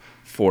that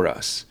for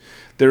us.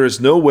 There is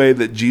no way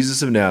that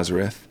Jesus of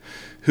Nazareth,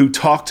 who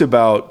talked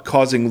about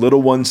causing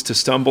little ones to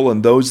stumble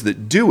and those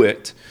that do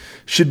it,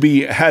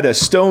 had a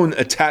stone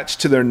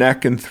attached to their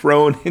neck and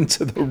thrown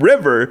into the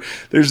river.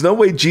 There's no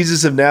way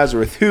Jesus of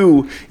Nazareth,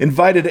 who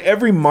invited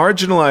every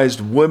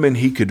marginalized woman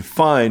he could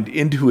find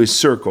into his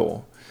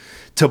circle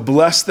to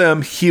bless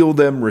them, heal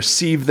them,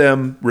 receive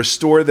them,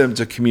 restore them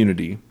to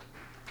community.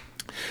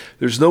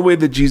 There's no way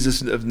that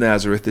Jesus of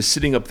Nazareth is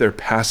sitting up there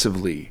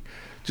passively,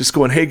 just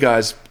going, hey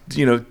guys,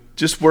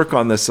 just work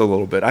on this a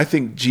little bit. I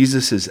think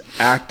Jesus is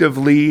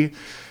actively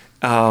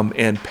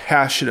and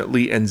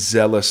passionately and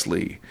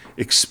zealously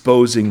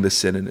exposing the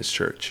sin in his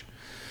church.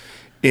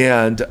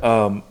 And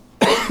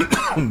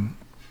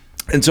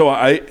and so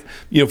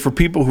for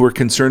people who are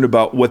concerned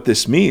about what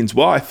this means,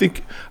 well, I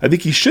think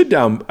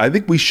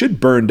we should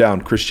burn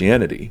down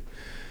Christianity.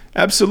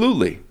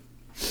 Absolutely.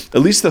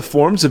 At least the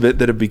forms of it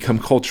that have become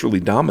culturally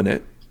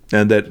dominant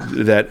and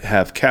that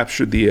have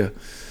captured the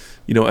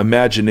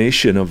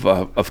imagination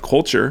of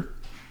culture.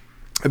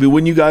 I mean,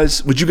 would you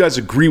guys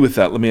agree with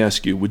that? Let me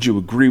ask you, would you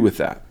agree with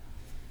that?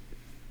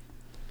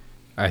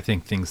 I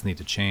think things need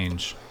to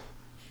change.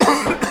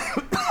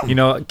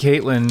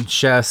 Caitlin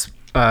Chess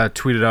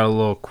tweeted out a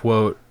little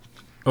quote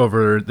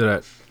over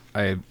that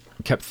I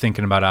kept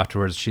thinking about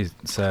afterwards. She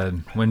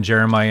said, when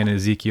Jeremiah and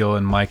Ezekiel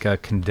and Micah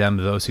condemn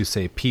those who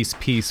say peace,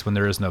 peace, when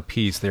there is no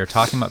peace, they are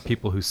talking about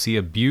people who see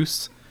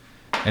abuse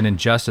and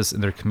injustice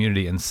in their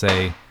community and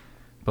say,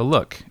 but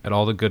look at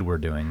all the good we're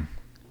doing.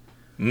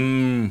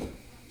 And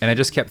I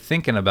just kept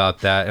thinking about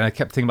that, and I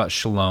kept thinking about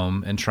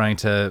shalom and trying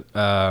to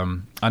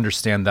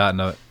understand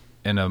that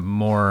in a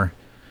more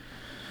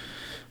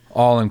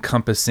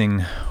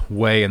all-encompassing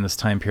way in this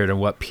time period, and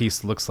what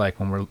peace looks like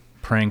when we're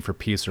praying for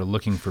peace or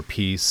looking for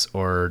peace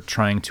or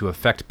trying to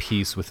affect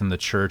peace within the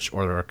church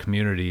or our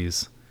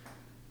communities.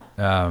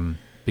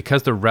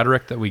 Because the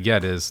rhetoric that we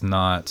get is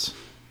not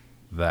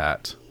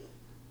that.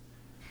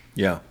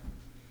 Yeah.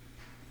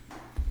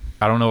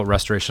 I don't know what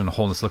restoration and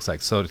wholeness looks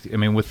like. So, I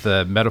mean, with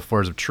the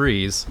metaphors of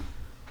trees,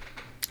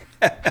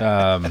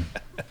 the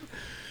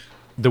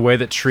way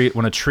that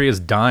when a tree is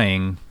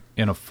dying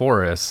in a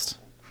forest,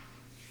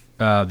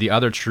 the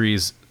other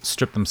trees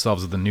strip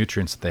themselves of the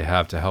nutrients that they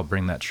have to help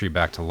bring that tree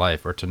back to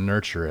life or to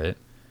nurture it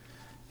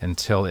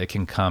until it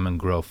can come and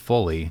grow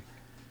fully.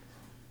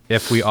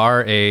 If we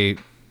are a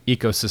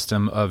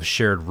ecosystem of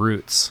shared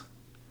roots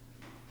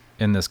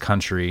in this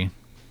country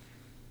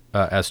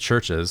as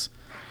churches,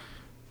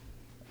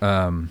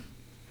 I'm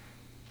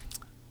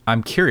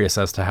curious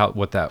as to how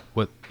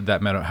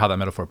that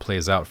metaphor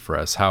plays out for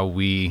us. How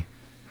we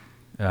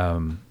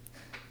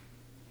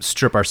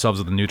strip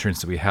ourselves of the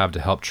nutrients that we have to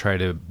help try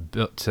to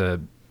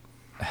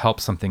help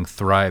something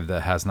thrive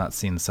that has not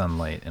seen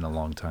sunlight in a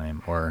long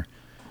time. Or,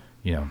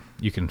 you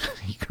can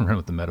run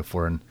with the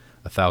metaphor in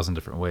 1,000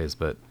 different ways.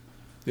 But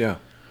yeah, what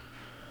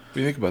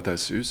do you think about that,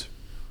 Suze?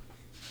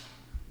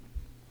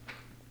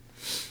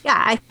 Yeah,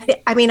 I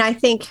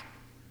think.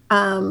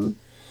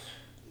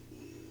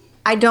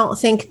 I don't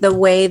think the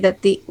way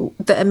that the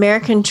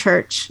American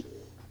church,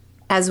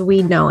 as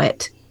we know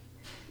it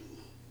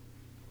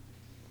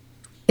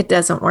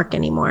doesn't work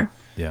anymore.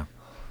 Yeah.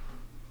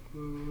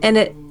 And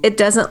it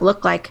doesn't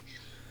look like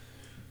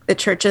the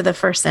church of the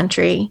first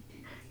century.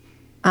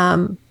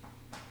 And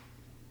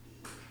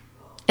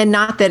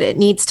not that it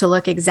needs to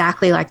look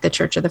exactly like the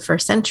church of the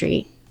first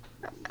century,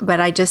 but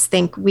I just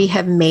think we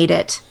have made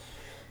it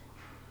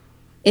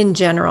in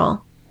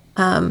general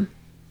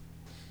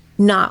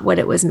not what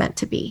it was meant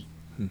to be.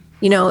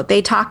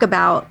 They talk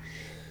about,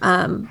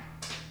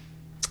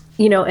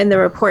 in the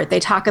report, they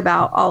talk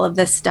about all of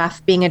this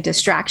stuff being a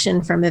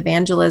distraction from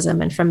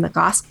evangelism and from the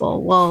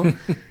gospel. Well,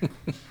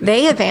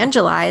 they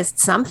evangelized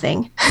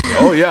something.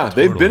 Oh yeah,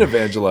 they've been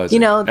evangelizing.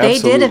 They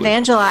did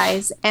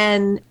evangelize.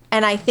 And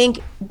I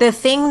think the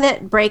thing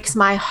that breaks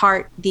my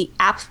heart the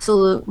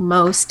absolute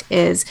most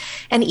is,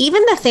 and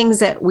even the things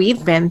that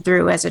we've been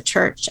through as a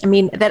church,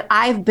 that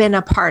I've been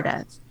a part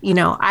of,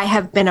 I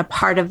have been a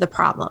part of the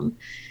problem.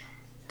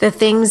 The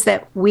things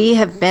that we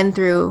have been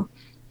through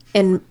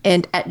in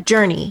at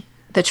Journey,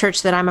 the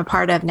church that I'm a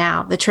part of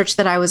now, the church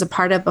that I was a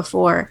part of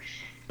before,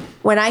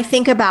 when I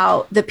think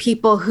about the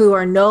people who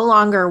are no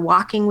longer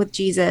walking with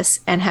Jesus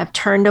and have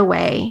turned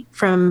away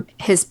from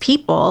his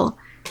people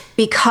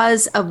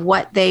because of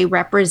what they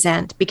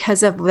represent,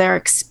 because of their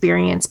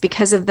experience,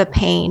 because of the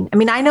pain.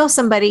 I know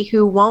somebody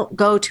who won't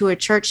go to a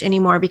church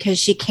anymore because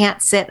she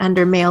can't sit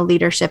under male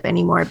leadership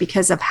anymore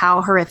because of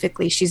how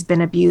horrifically she's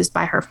been abused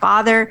by her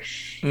father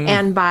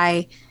and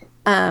by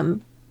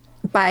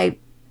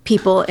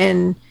people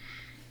in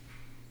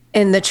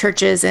the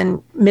churches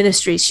and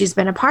ministries she's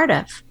been a part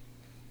of.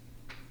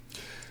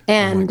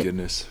 And oh my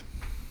goodness.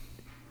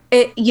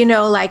 That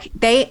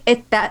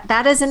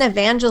is an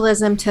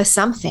evangelism to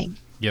something.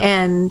 Yep.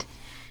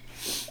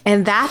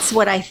 And that's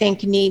what I think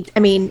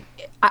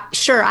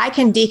sure, I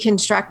can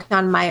deconstruct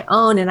on my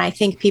own. And I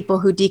think people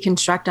who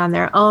deconstruct on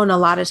their own, a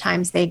lot of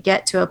times they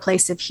get to a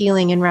place of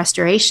healing and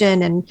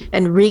restoration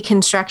and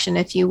reconstruction,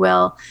 if you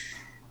will.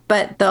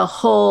 But the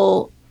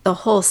whole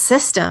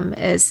system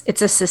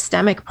it's a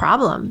systemic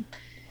problem.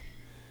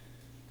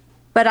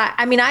 But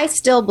I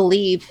still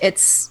believe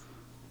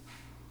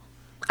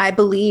I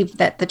believe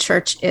that the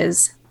church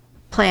is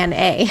plan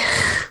A.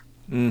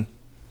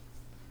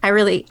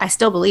 I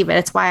still believe it.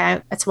 It's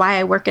why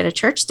I work at a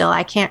church still.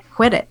 I can't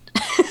quit it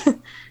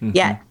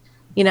yet,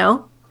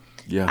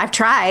 Yeah. I've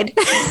tried,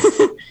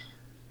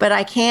 but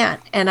I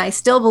can't. And I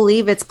still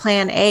believe it's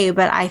plan A,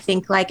 but I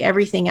think like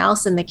everything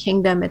else in the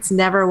kingdom, it's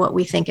never what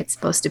we think it's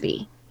supposed to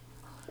be.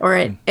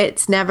 Or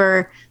it's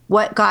never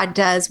what God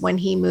does when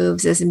he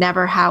moves is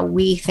never how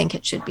we think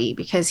it should be,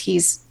 because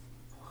he's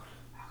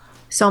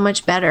so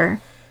much better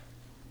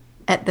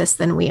at this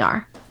than we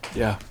are.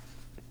 Yeah.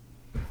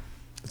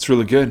 It's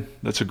really good.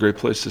 That's a great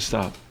place to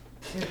stop.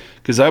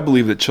 Because I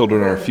believe that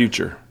children are our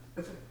future.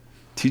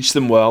 Teach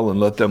them well and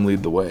let them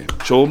lead the way.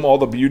 Show them all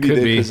the beauty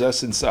they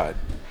possess inside.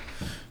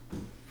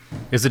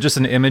 Is it just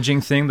an imaging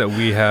thing that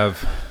we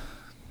have?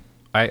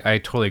 I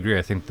totally agree.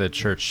 I think the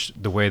church,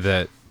 the way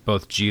that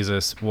both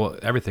Jesus,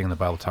 everything in the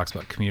Bible talks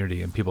about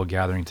community and people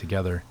gathering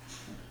together.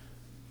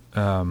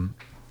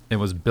 It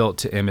was built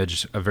to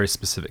image a very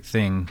specific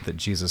thing that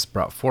Jesus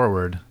brought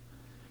forward.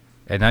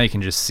 And now you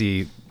can just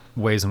see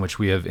ways in which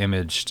we have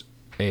imaged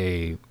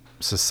a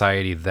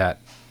society that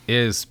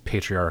is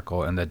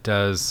patriarchal and that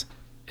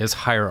is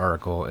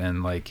hierarchical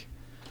and like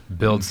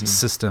builds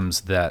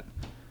systems that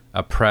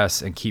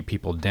oppress and keep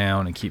people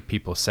down and keep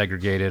people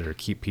segregated or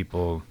keep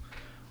people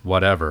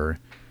whatever.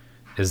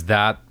 Is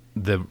that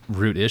the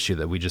root issue,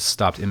 that we just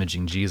stopped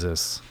imaging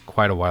Jesus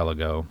quite a while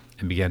ago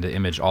and began to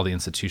image all the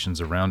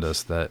institutions around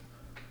us that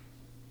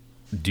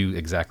do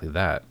exactly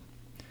that?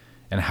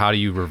 And how do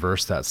you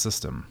reverse that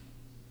system?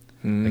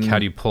 Like, how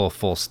do you pull a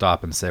full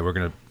stop and say, we're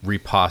going to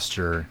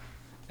reposture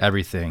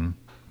everything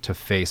to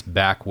face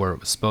back where it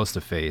was supposed to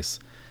face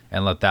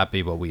and let that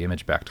be what we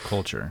image back to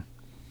culture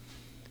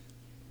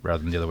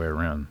rather than the other way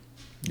around?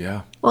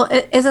 Yeah. Well,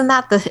 isn't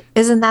that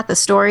the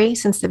story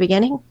since the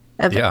beginning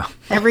of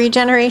every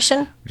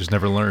generation? We just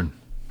never learn.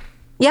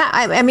 Yeah.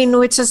 I mean,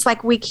 it's just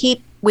like we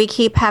keep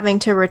having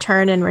to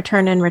return and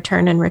return and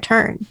return and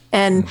return.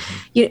 And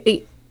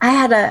I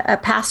had a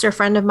pastor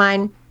friend of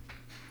mine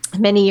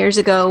many years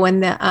ago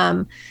when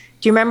do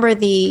you remember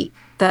there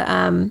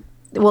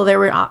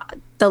were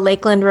the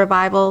Lakeland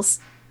revivals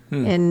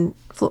in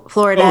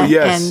Florida? Oh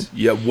yes,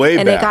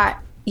 way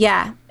back.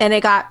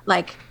 It got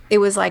like, it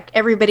was like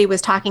everybody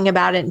was talking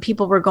about it and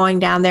people were going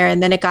down there,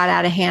 and then it got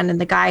out of hand, and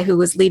the guy who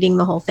was leading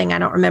the whole thing, I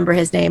don't remember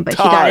his name, but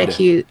he got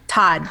accused,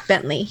 Todd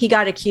Bentley. He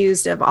got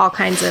accused of all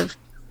kinds of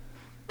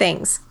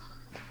things.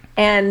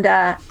 And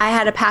I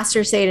had a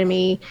pastor say to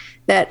me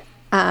that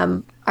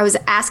I was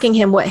asking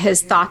him what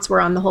his thoughts were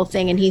on the whole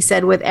thing. And he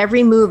said, with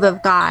every move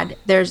of God,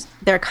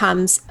 there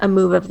comes a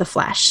move of the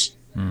flesh.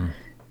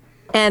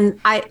 And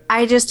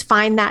I just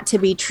find that to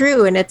be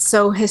true. And it's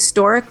so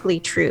historically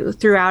true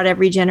throughout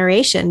every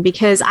generation,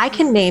 because I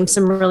can name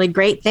some really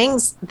great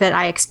things that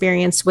I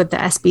experienced with the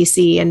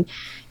SBC. And,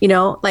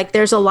 like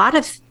there's a lot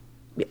of,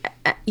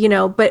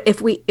 but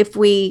if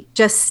we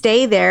just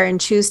stay there and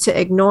choose to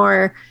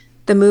ignore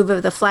the move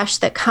of the flesh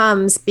that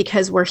comes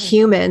because we're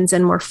humans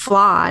and we're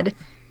flawed,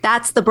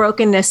 that's the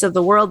brokenness of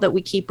the world that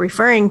we keep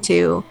referring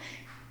to.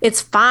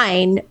 It's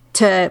fine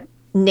to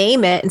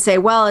name it and say,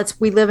 well,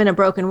 we live in a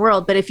broken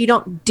world. But if you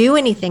don't do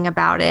anything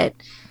about it,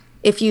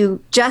 if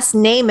you just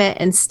name it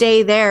and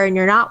stay there and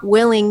you're not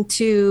willing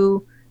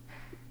to,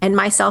 and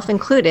myself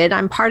included,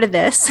 I'm part of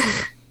this.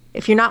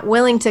 If you're not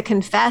willing to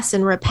confess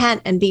and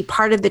repent and be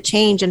part of the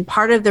change and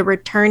part of the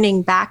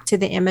returning back to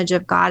the image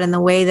of God and the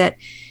way that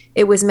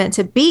it was meant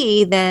to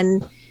be,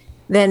 then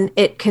then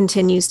it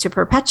continues to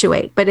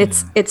perpetuate. But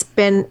it's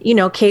been,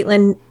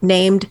 Caitlin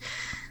named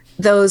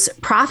those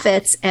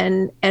prophets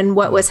and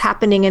what was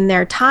happening in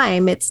their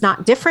time. It's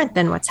not different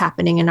than what's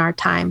happening in our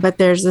time, but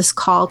there's this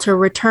call to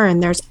return.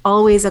 There's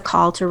always a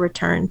call to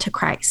return to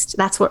Christ.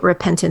 That's what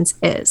repentance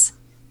is.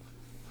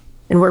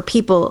 And we're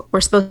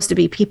supposed to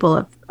be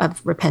people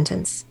of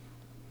repentance.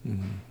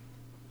 Mm-hmm.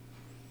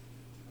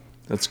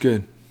 That's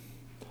good.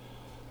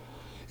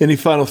 Any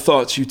final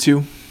thoughts, you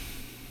two?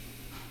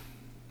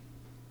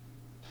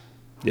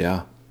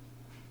 Yeah.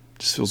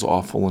 Just feels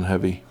awful and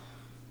heavy.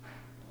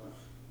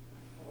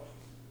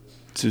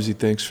 Susie,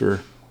 thanks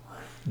for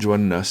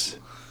joining us.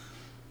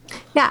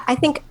 Yeah, I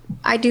think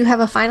I do have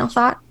a final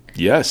thought.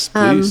 Yes,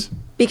 please.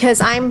 Because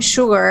I'm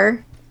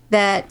sure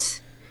that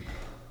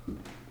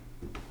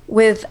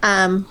with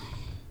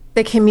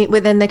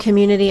within the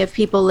community of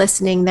people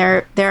listening,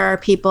 there are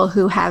people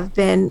who have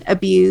been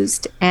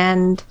abused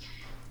and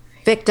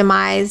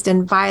victimized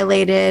and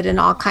violated and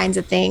all kinds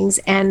of things.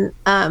 And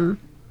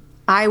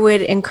I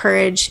would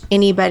encourage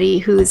anybody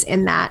who's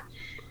in that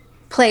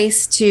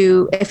place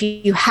to, if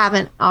you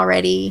haven't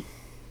already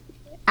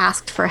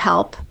asked for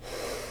help,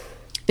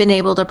 been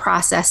able to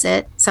process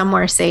it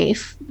somewhere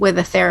safe with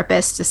a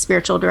therapist, a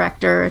spiritual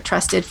director, a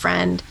trusted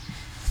friend,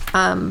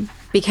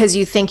 because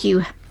you think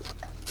you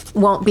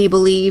won't be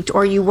believed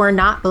or you were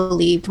not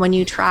believed when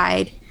you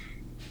tried,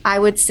 I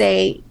would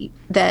say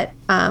that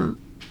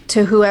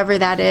to whoever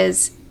that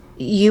is,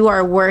 you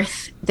are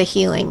worth the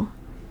healing.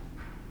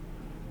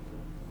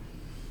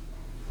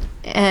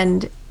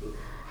 And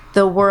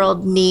the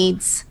world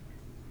needs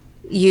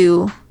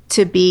you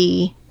to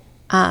be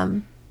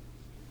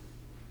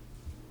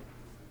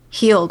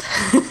healed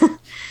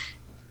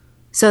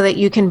so that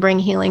you can bring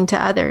healing to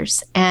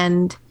others.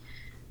 And,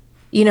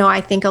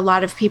 I think a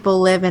lot of people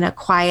live in a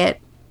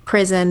quiet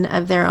prison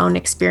of their own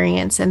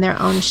experience and their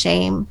own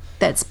shame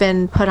that's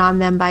been put on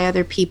them by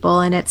other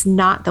people, and it's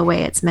not the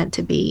way it's meant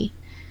to be.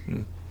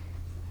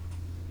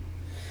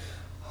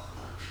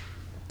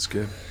 That's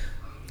good.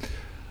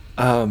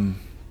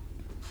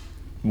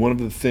 One of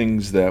the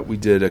things that we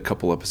did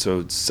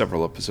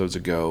several episodes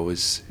ago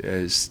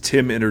is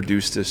Tim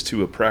introduced us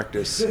to a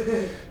practice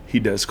he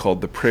does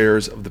called the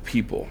prayers of the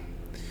people.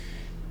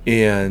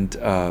 And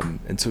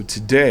so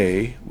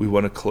today we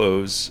want to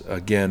close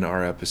again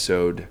our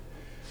episode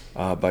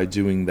by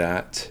doing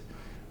that.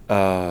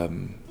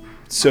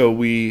 So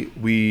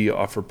we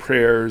offer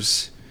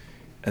prayers,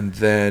 and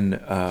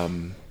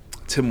then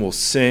Tim will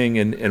sing.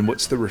 And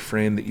what's the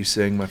refrain that you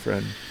sing, my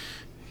friend?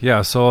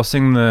 Yeah, so I'll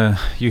sing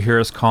You Hear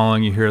Us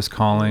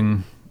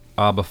Calling,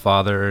 Abba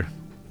Father,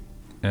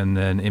 and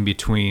then in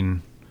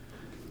between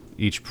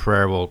each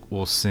prayer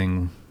we'll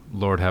sing,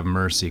 Lord have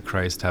mercy,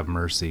 Christ have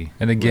mercy.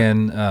 And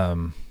again,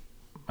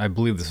 I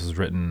believe this was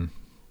written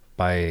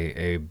by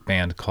a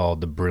band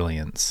called The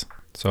Brilliance.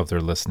 So if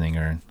they're listening,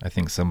 or I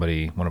think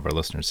one of our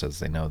listeners says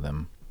they know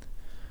them.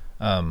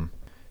 And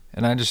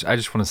I just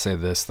want to say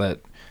this,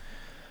 that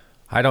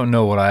I don't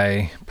know what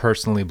I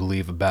personally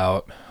believe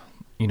about,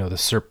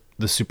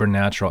 the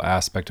supernatural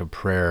aspect of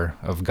prayer,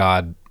 of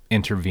God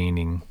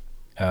intervening.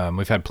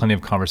 We've had plenty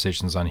of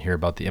conversations on here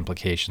about the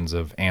implications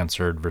of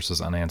answered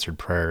versus unanswered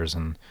prayers,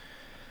 and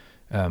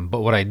but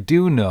what I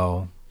do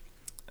know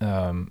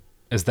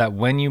is that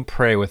when you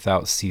pray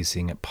without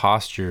ceasing, it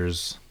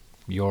postures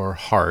your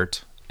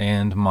heart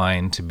and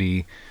mind to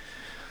be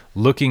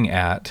looking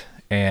at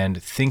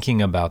and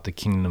thinking about the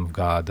kingdom of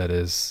God that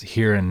is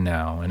here and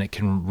now, and it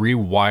can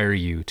rewire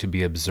you to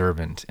be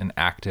observant and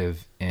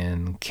active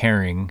in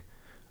caring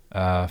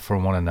for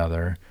one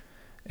another,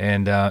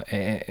 and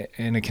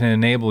it can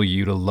enable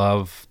you to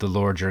love the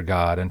Lord your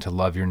God and to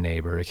love your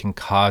neighbor. It can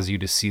cause you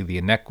to see the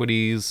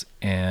inequities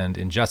and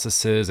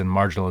injustices and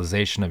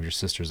marginalization of your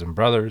sisters and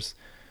brothers.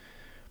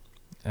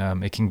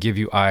 It can give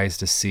you eyes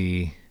to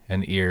see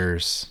and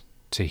ears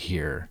to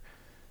hear,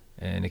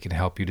 and it can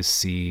help you to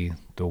see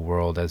the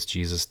world as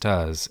Jesus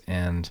does.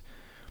 And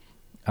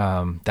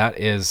that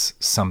is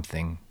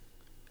something.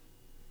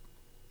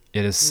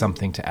 It is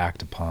something to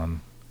act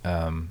upon.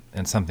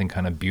 And something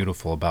kind of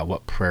beautiful about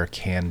what prayer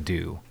can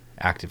do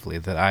actively,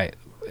 that I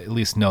at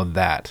least know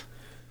that.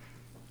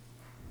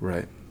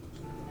 Right.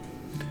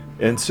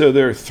 And so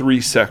there are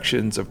 3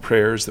 sections of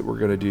prayers that we're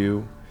going to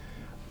do.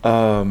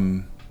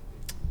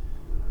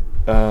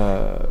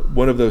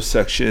 One of those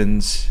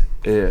sections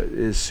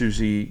is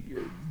Susie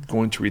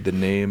going to read the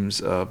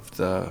names of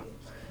the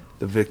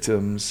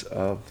victims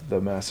of the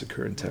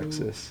massacre in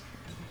Texas.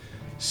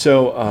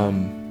 So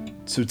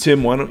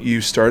Tim, why don't you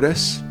start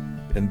us?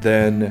 And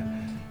then,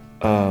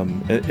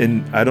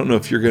 and I don't know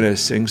if you're going to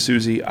sing,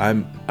 Susie.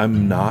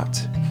 I'm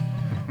not.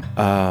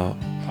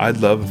 I'd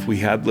love if we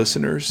had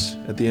listeners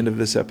at the end of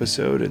this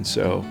episode, and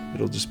so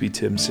it'll just be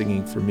Tim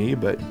singing for me,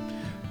 but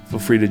feel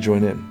free to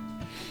join in.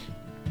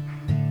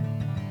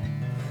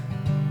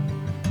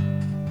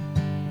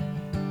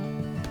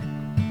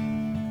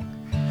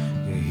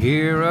 You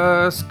hear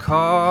us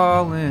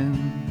calling,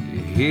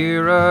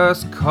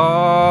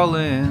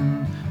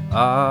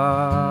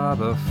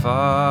 Abba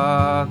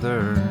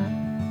Father.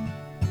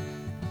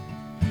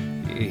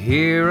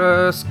 hear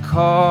us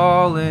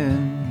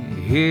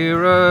calling,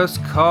 hear us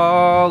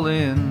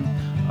calling,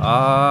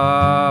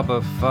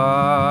 Abba,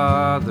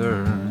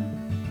 Father.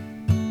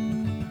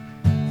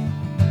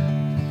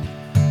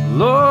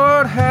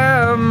 Lord,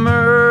 have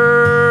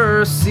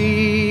mercy.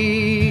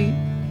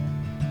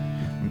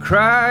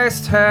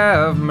 Christ,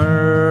 have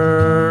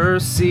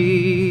mercy.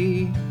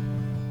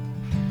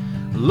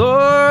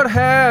 Lord,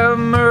 have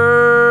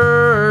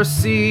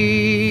mercy.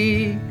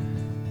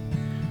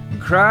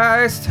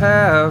 Christ,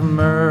 have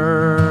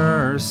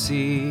mercy.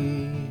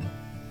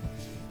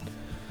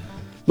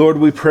 Lord,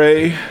 we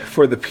pray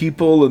for the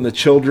people and the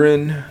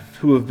children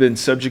who have been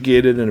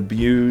subjugated and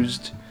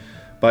abused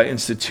by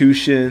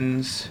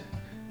institutions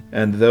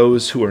and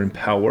those who are in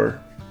power,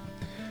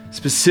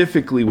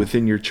 specifically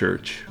within your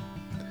church.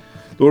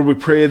 Lord, we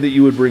pray that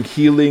you would bring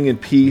healing and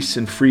peace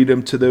and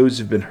freedom to those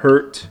who've been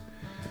hurt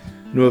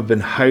and who have been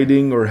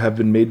hiding or have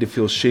been made to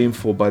feel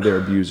shameful by their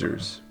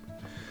abusers.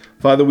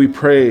 Father, we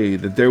pray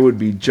that there would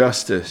be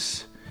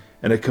justice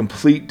and a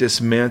complete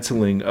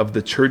dismantling of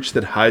the church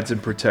that hides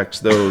and protects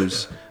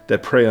those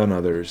that prey on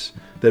others,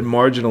 that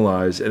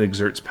marginalize and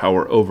exerts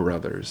power over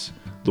others.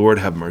 Lord,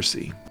 have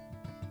mercy.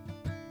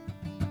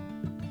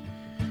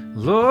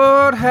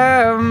 Lord,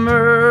 have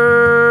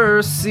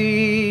mercy.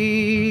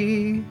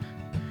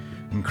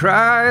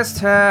 Christ,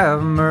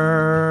 have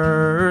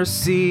mercy.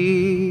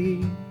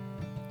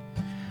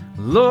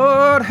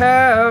 Lord,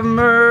 have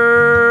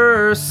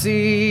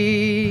mercy.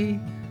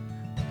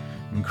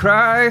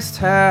 Christ,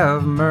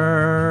 have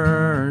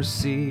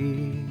mercy.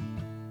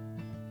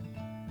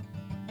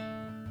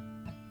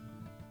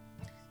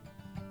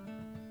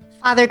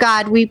 Father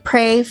God, we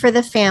pray for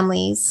the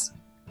families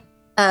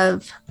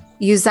of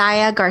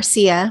Uzziah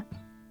Garcia,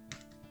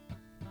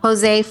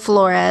 Jose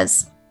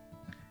Flores,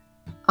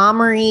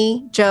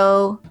 Amory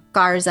Joe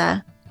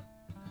Garza,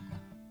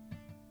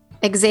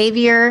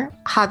 Xavier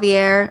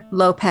Javier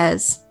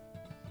Lopez,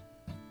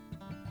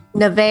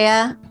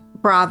 Nevea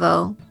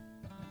Bravo,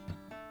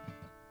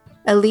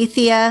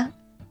 Alethea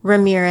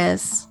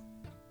Ramirez,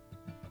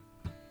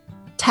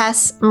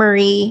 Tess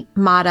Marie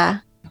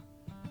Mata,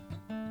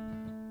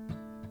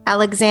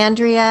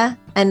 Alexandria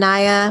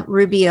Anaya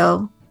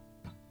Rubio,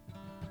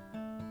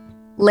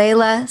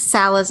 Layla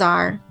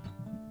Salazar,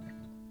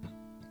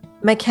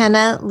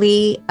 McKenna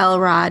Lee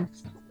Elrod,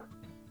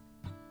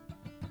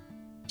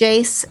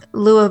 Jace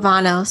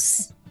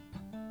Luavanos,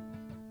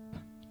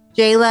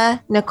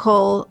 Jayla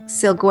Nicole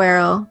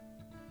Silguero,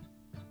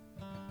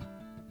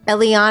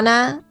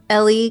 Eliana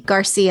Ellie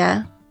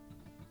Garcia,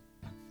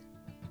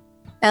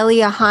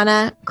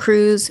 Eliahana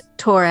Cruz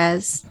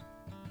Torres,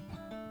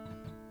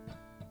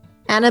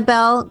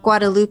 Annabelle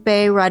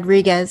Guadalupe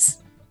Rodriguez,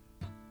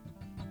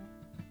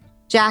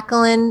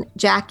 Jacqueline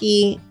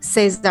Jackie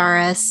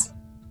Cesares,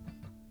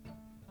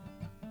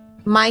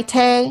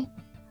 Maite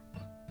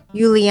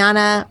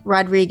Juliana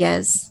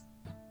Rodriguez,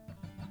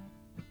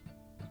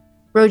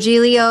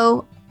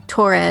 Rogelio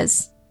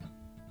Torres,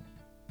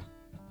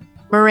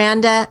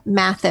 Miranda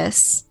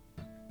Mathis,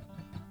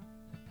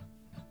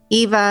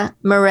 Eva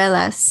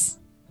Morelas,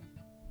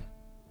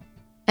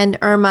 and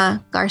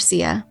Irma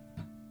Garcia.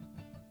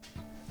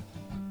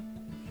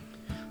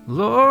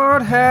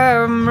 Lord,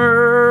 have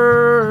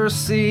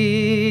mercy.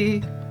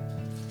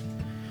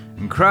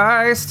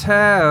 Christ,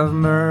 have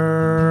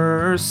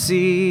mercy.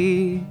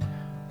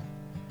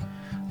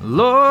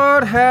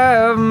 Lord,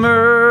 have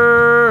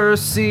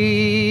mercy.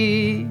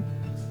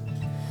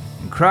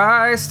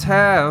 Christ,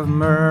 have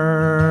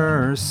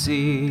mercy.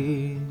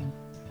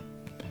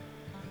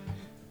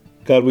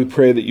 God, we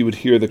pray that you would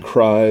hear the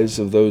cries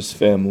of those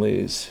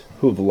families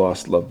who have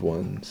lost loved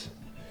ones.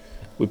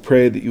 We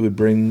pray that you would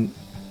bring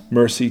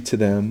mercy to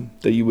them,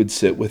 that you would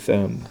sit with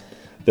them,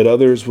 that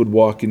others would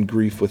walk in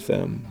grief with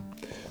them.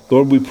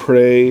 Lord, we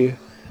pray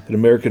that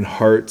American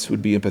hearts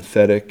would be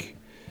empathetic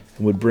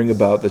and would bring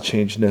about the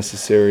change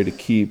necessary to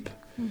keep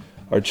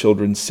our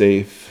children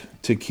safe,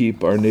 to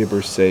keep our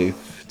neighbors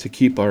safe, to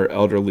keep our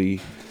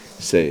elderly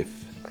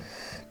safe.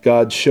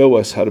 God, show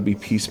us how to be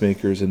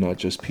peacemakers and not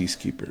just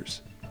peacekeepers.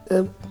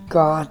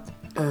 God,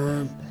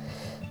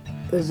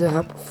 the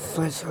help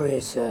first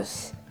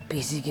Jesus,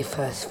 basically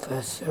first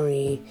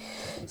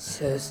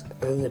Jesus,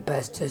 and the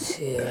best is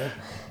here,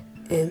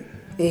 and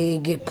they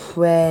get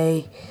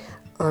pray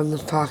on the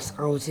Fox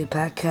Odyssey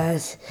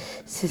podcast.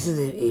 Sister,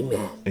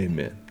 amen.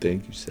 Amen.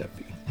 Thank you,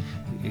 Seppi.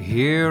 You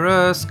hear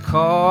us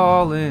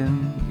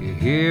calling, you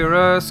hear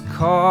us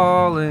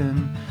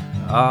calling,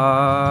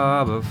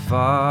 Abba,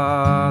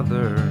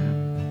 Father.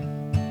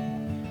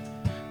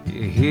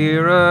 You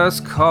hear us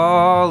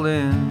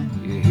calling,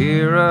 you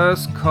hear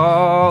us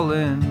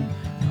calling,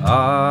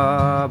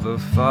 Abba,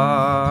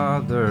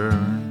 Father.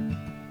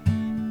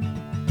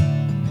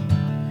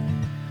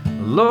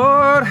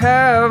 Lord,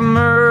 have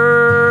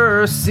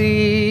mercy.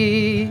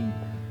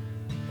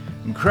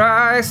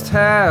 Christ,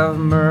 have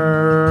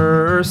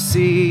mercy.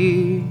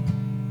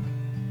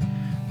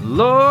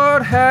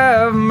 Lord,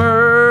 have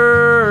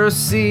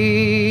mercy.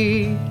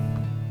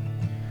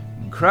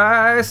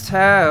 Christ,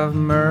 have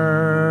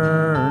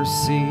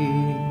mercy.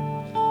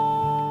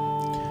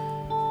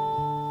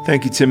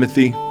 Thank you,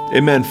 Timothy.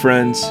 Amen,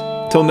 friends.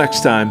 Till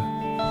next time.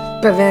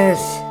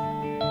 Bye-bye.